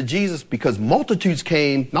coming to Jesus, because multitudes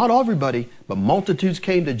came, not everybody, but multitudes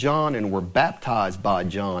came to John and were baptized by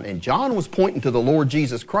John. And John was pointing to the Lord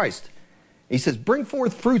Jesus Christ. He says, bring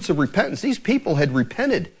forth fruits of repentance. These people had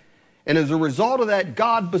repented. And as a result of that,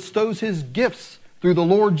 God bestows His gifts through the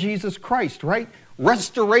Lord Jesus Christ, right?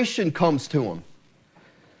 Restoration comes to them.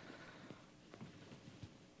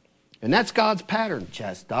 And that's God's pattern.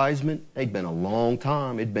 Chastisement. They'd been a long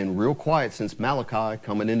time. It'd been real quiet since Malachi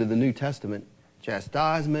coming into the New Testament.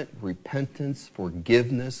 Chastisement, repentance,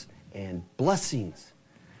 forgiveness, and blessings.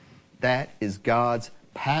 That is God's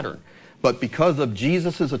pattern. But because of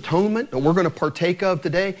Jesus' atonement that we're going to partake of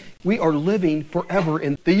today, we are living forever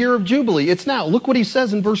in the year of Jubilee. It's now. Look what He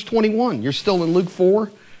says in verse 21. You're still in Luke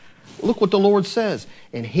 4. Look what the Lord says.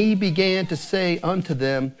 And He began to say unto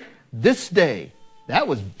them, this day, that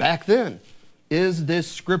was back then, is this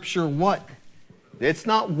scripture what? It's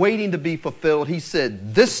not waiting to be fulfilled. He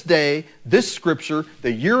said, this day, this scripture,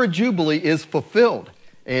 the year of Jubilee is fulfilled.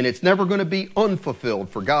 And it's never going to be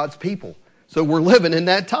unfulfilled for God's people. So we're living in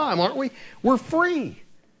that time, aren't we? We're free.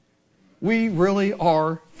 We really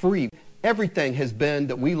are free. Everything has been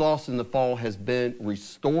that we lost in the fall has been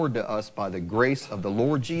restored to us by the grace of the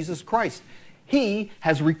Lord Jesus Christ. He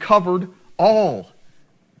has recovered all.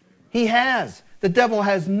 He has. The devil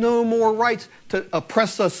has no more rights to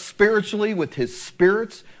oppress us spiritually with his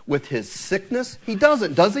spirits, with his sickness. He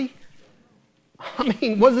doesn't, does he? I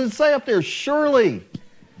mean, what does it say up there? Surely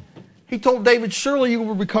He told David, surely you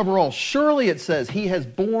will recover all. Surely, it says, he has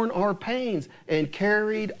borne our pains and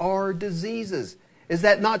carried our diseases. Is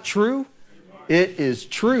that not true? It is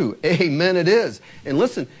true. Amen, it is. And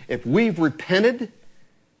listen, if we've repented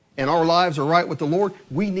and our lives are right with the Lord,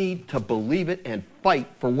 we need to believe it and fight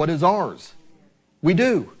for what is ours. We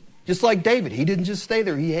do. Just like David, he didn't just stay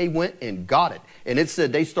there. He went and got it. And it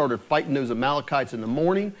said they started fighting those Amalekites in the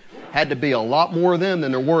morning. Had to be a lot more of them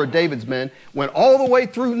than there were of David's men. Went all the way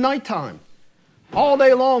through nighttime. All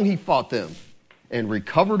day long he fought them and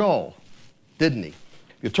recovered all, didn't he?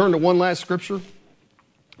 You turn to one last scripture,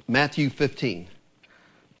 Matthew 15.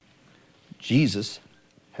 Jesus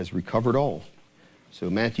has recovered all.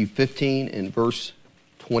 So Matthew 15 and verse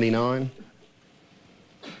 29.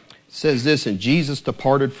 Says this, and Jesus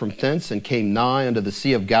departed from thence and came nigh unto the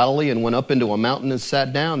Sea of Galilee and went up into a mountain and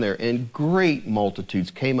sat down there. And great multitudes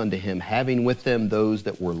came unto him, having with them those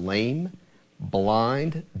that were lame,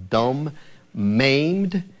 blind, dumb,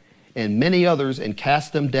 maimed, and many others, and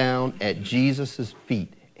cast them down at Jesus'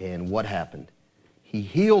 feet. And what happened? He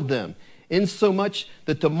healed them, insomuch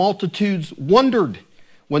that the multitudes wondered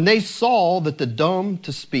when they saw that the dumb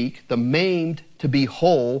to speak, the maimed to be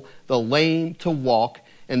whole, the lame to walk,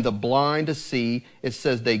 and the blind to see. It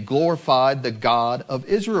says they glorified the God of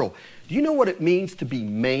Israel. Do you know what it means to be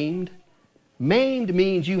maimed? Maimed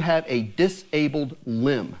means you have a disabled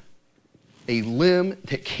limb. A limb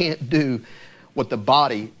that can't do what the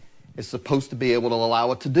body is supposed to be able to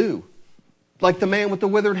allow it to do. Like the man with the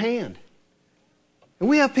withered hand. And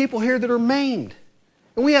we have people here that are maimed.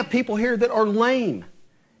 And we have people here that are lame.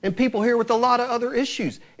 And people here with a lot of other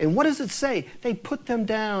issues. And what does it say? They put them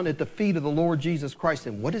down at the feet of the Lord Jesus Christ.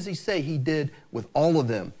 And what does he say he did with all of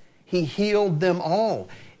them? He healed them all.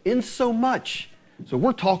 Insomuch. So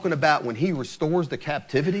we're talking about when he restores the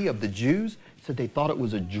captivity of the Jews. He said they thought it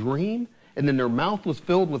was a dream. And then their mouth was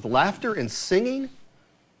filled with laughter and singing.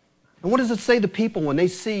 And what does it say to people when they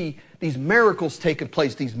see these miracles taking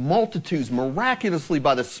place, these multitudes miraculously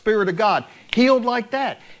by the Spirit of God healed like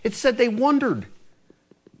that? It said they wondered.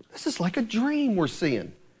 This is like a dream we're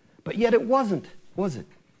seeing. But yet it wasn't, was it?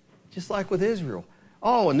 Just like with Israel.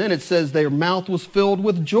 Oh, and then it says their mouth was filled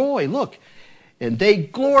with joy. Look, and they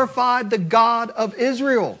glorified the God of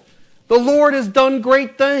Israel. The Lord has done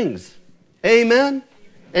great things. Amen?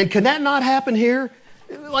 And can that not happen here?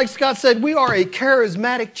 Like Scott said, we are a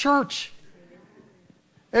charismatic church.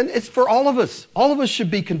 And it's for all of us. All of us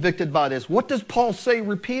should be convicted by this. What does Paul say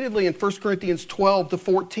repeatedly in 1 Corinthians 12 to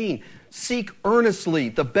 14? Seek earnestly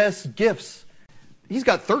the best gifts. He's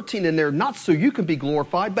got 13 in there, not so you can be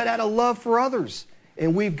glorified, but out of love for others.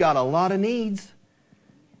 And we've got a lot of needs.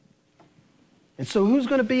 And so who's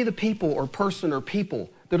going to be the people or person or people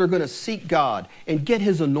that are going to seek God and get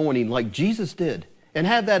his anointing like Jesus did and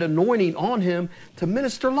have that anointing on him to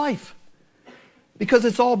minister life? Because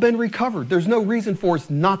it's all been recovered. There's no reason for us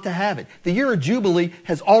not to have it. The year of Jubilee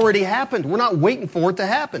has already happened. We're not waiting for it to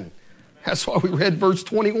happen. That's why we read verse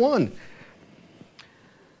 21.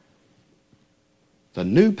 It's a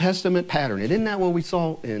New Testament pattern. And isn't that what we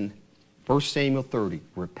saw in 1 Samuel 30?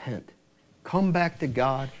 Repent. Come back to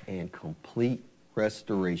God and complete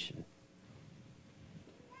restoration.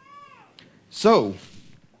 So,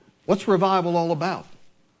 what's revival all about?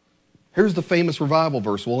 Here's the famous revival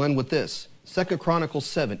verse. We'll end with this. 2 Chronicles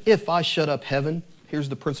 7. If I shut up heaven, here's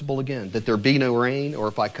the principle again, that there be no rain, or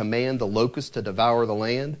if I command the locusts to devour the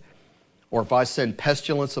land, or if I send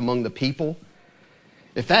pestilence among the people.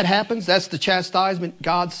 If that happens, that's the chastisement.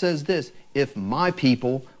 God says this, if my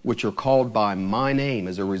people, which are called by my name,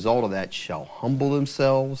 as a result of that, shall humble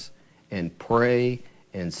themselves and pray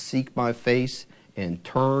and seek my face and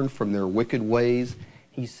turn from their wicked ways,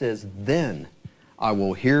 he says, then I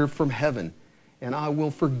will hear from heaven and I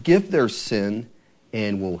will forgive their sin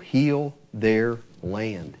and will heal their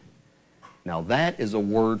land. Now that is a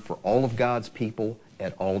word for all of God's people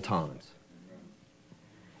at all times.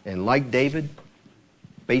 And like David,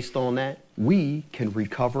 based on that, we can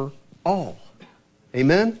recover all.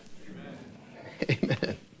 Amen? Amen.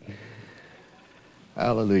 Amen.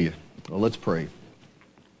 Hallelujah. Well, let's pray.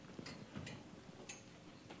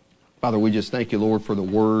 Father, we just thank you, Lord, for the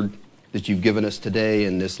word that you've given us today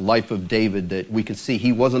and this life of David that we can see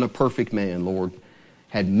he wasn't a perfect man, Lord.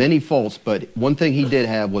 Had many faults, but one thing he did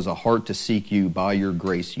have was a heart to seek you by your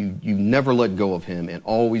grace. You never let go of him and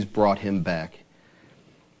always brought him back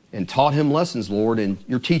and taught him lessons, Lord. And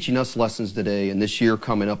you're teaching us lessons today. And this year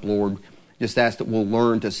coming up, Lord, just ask that we'll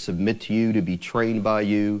learn to submit to you, to be trained by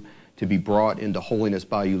you, to be brought into holiness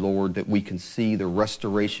by you, Lord, that we can see the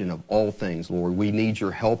restoration of all things, Lord. We need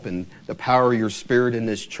your help and the power of your Spirit in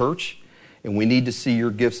this church. And we need to see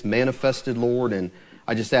your gifts manifested, Lord. And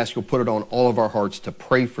I just ask you'll put it on all of our hearts to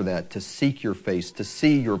pray for that, to seek your face, to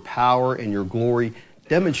see your power and your glory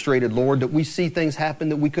demonstrated, Lord, that we see things happen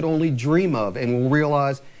that we could only dream of, and we'll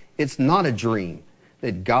realize it's not a dream,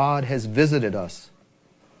 that God has visited us.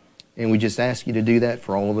 And we just ask you to do that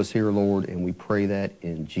for all of us here, Lord, and we pray that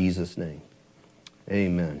in Jesus' name.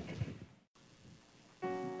 Amen.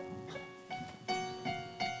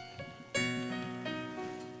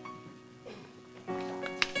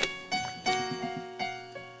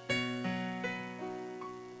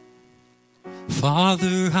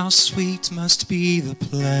 Father, how sweet must be the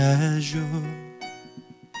pleasure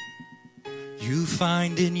you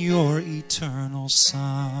find in your eternal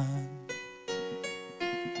Son.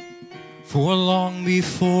 For long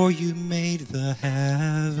before you made the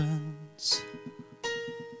heavens,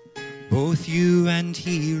 both you and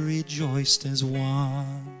he rejoiced as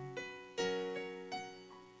one.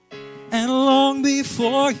 And long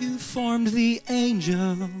before you formed the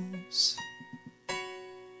angels,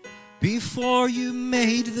 before you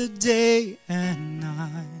made the day and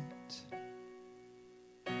night,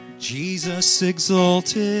 Jesus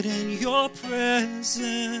exalted in your presence,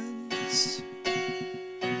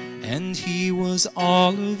 and he was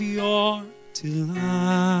all of your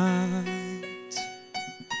delight.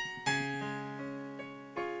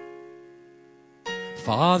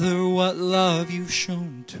 Father, what love you've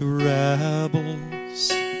shown to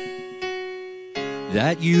rebels,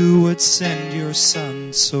 that you would send your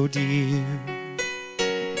Son so dear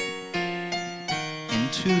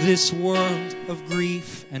into this world of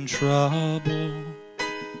grief and trouble,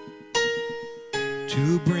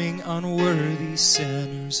 to bring unworthy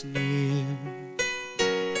sinners near.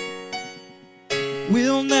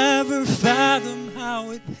 We'll never fathom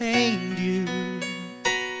how it pained you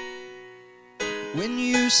when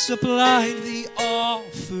you supplied the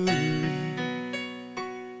offering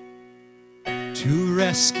to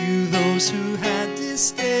rescue those who had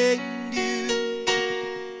disdained you,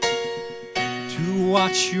 to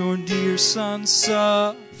watch your dear Son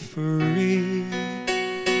suffering.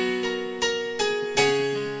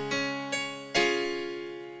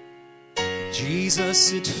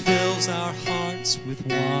 Jesus, it fills our hearts with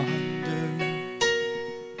wonder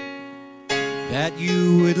that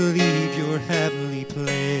you would leave your heavenly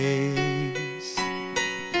place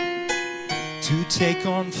to take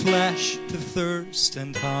on flesh, to thirst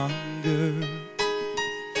and hunger,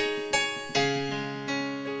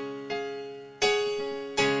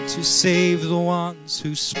 to save the ones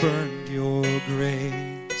who spurned your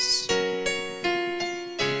grace.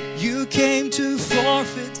 You came to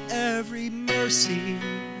forfeit every mercy,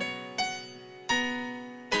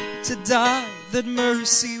 to die that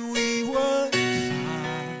mercy we would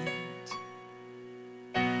find.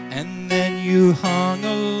 And then you hung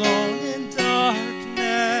alone in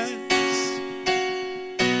darkness,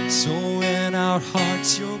 so in our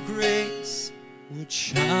hearts your grace would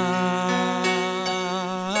shine.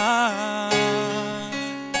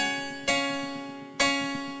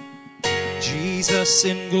 Jesus,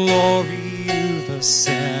 in glory you've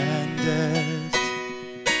ascended,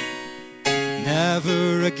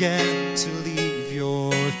 never again to leave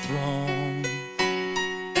your throne.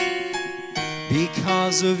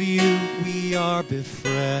 Because of you we are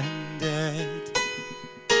befriended,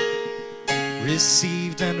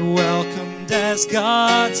 received and welcomed as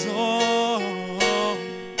God's own.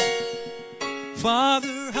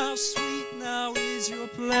 Father, how sweet now is your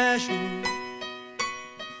pleasure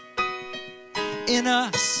in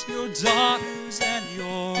us, your daughters and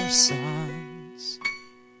your sons.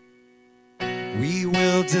 We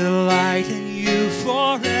will delight in you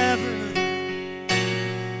forever.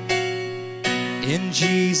 In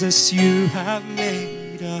Jesus you have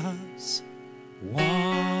made us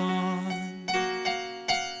one.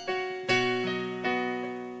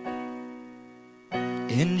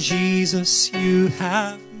 In Jesus you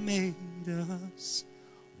have made us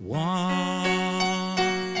one.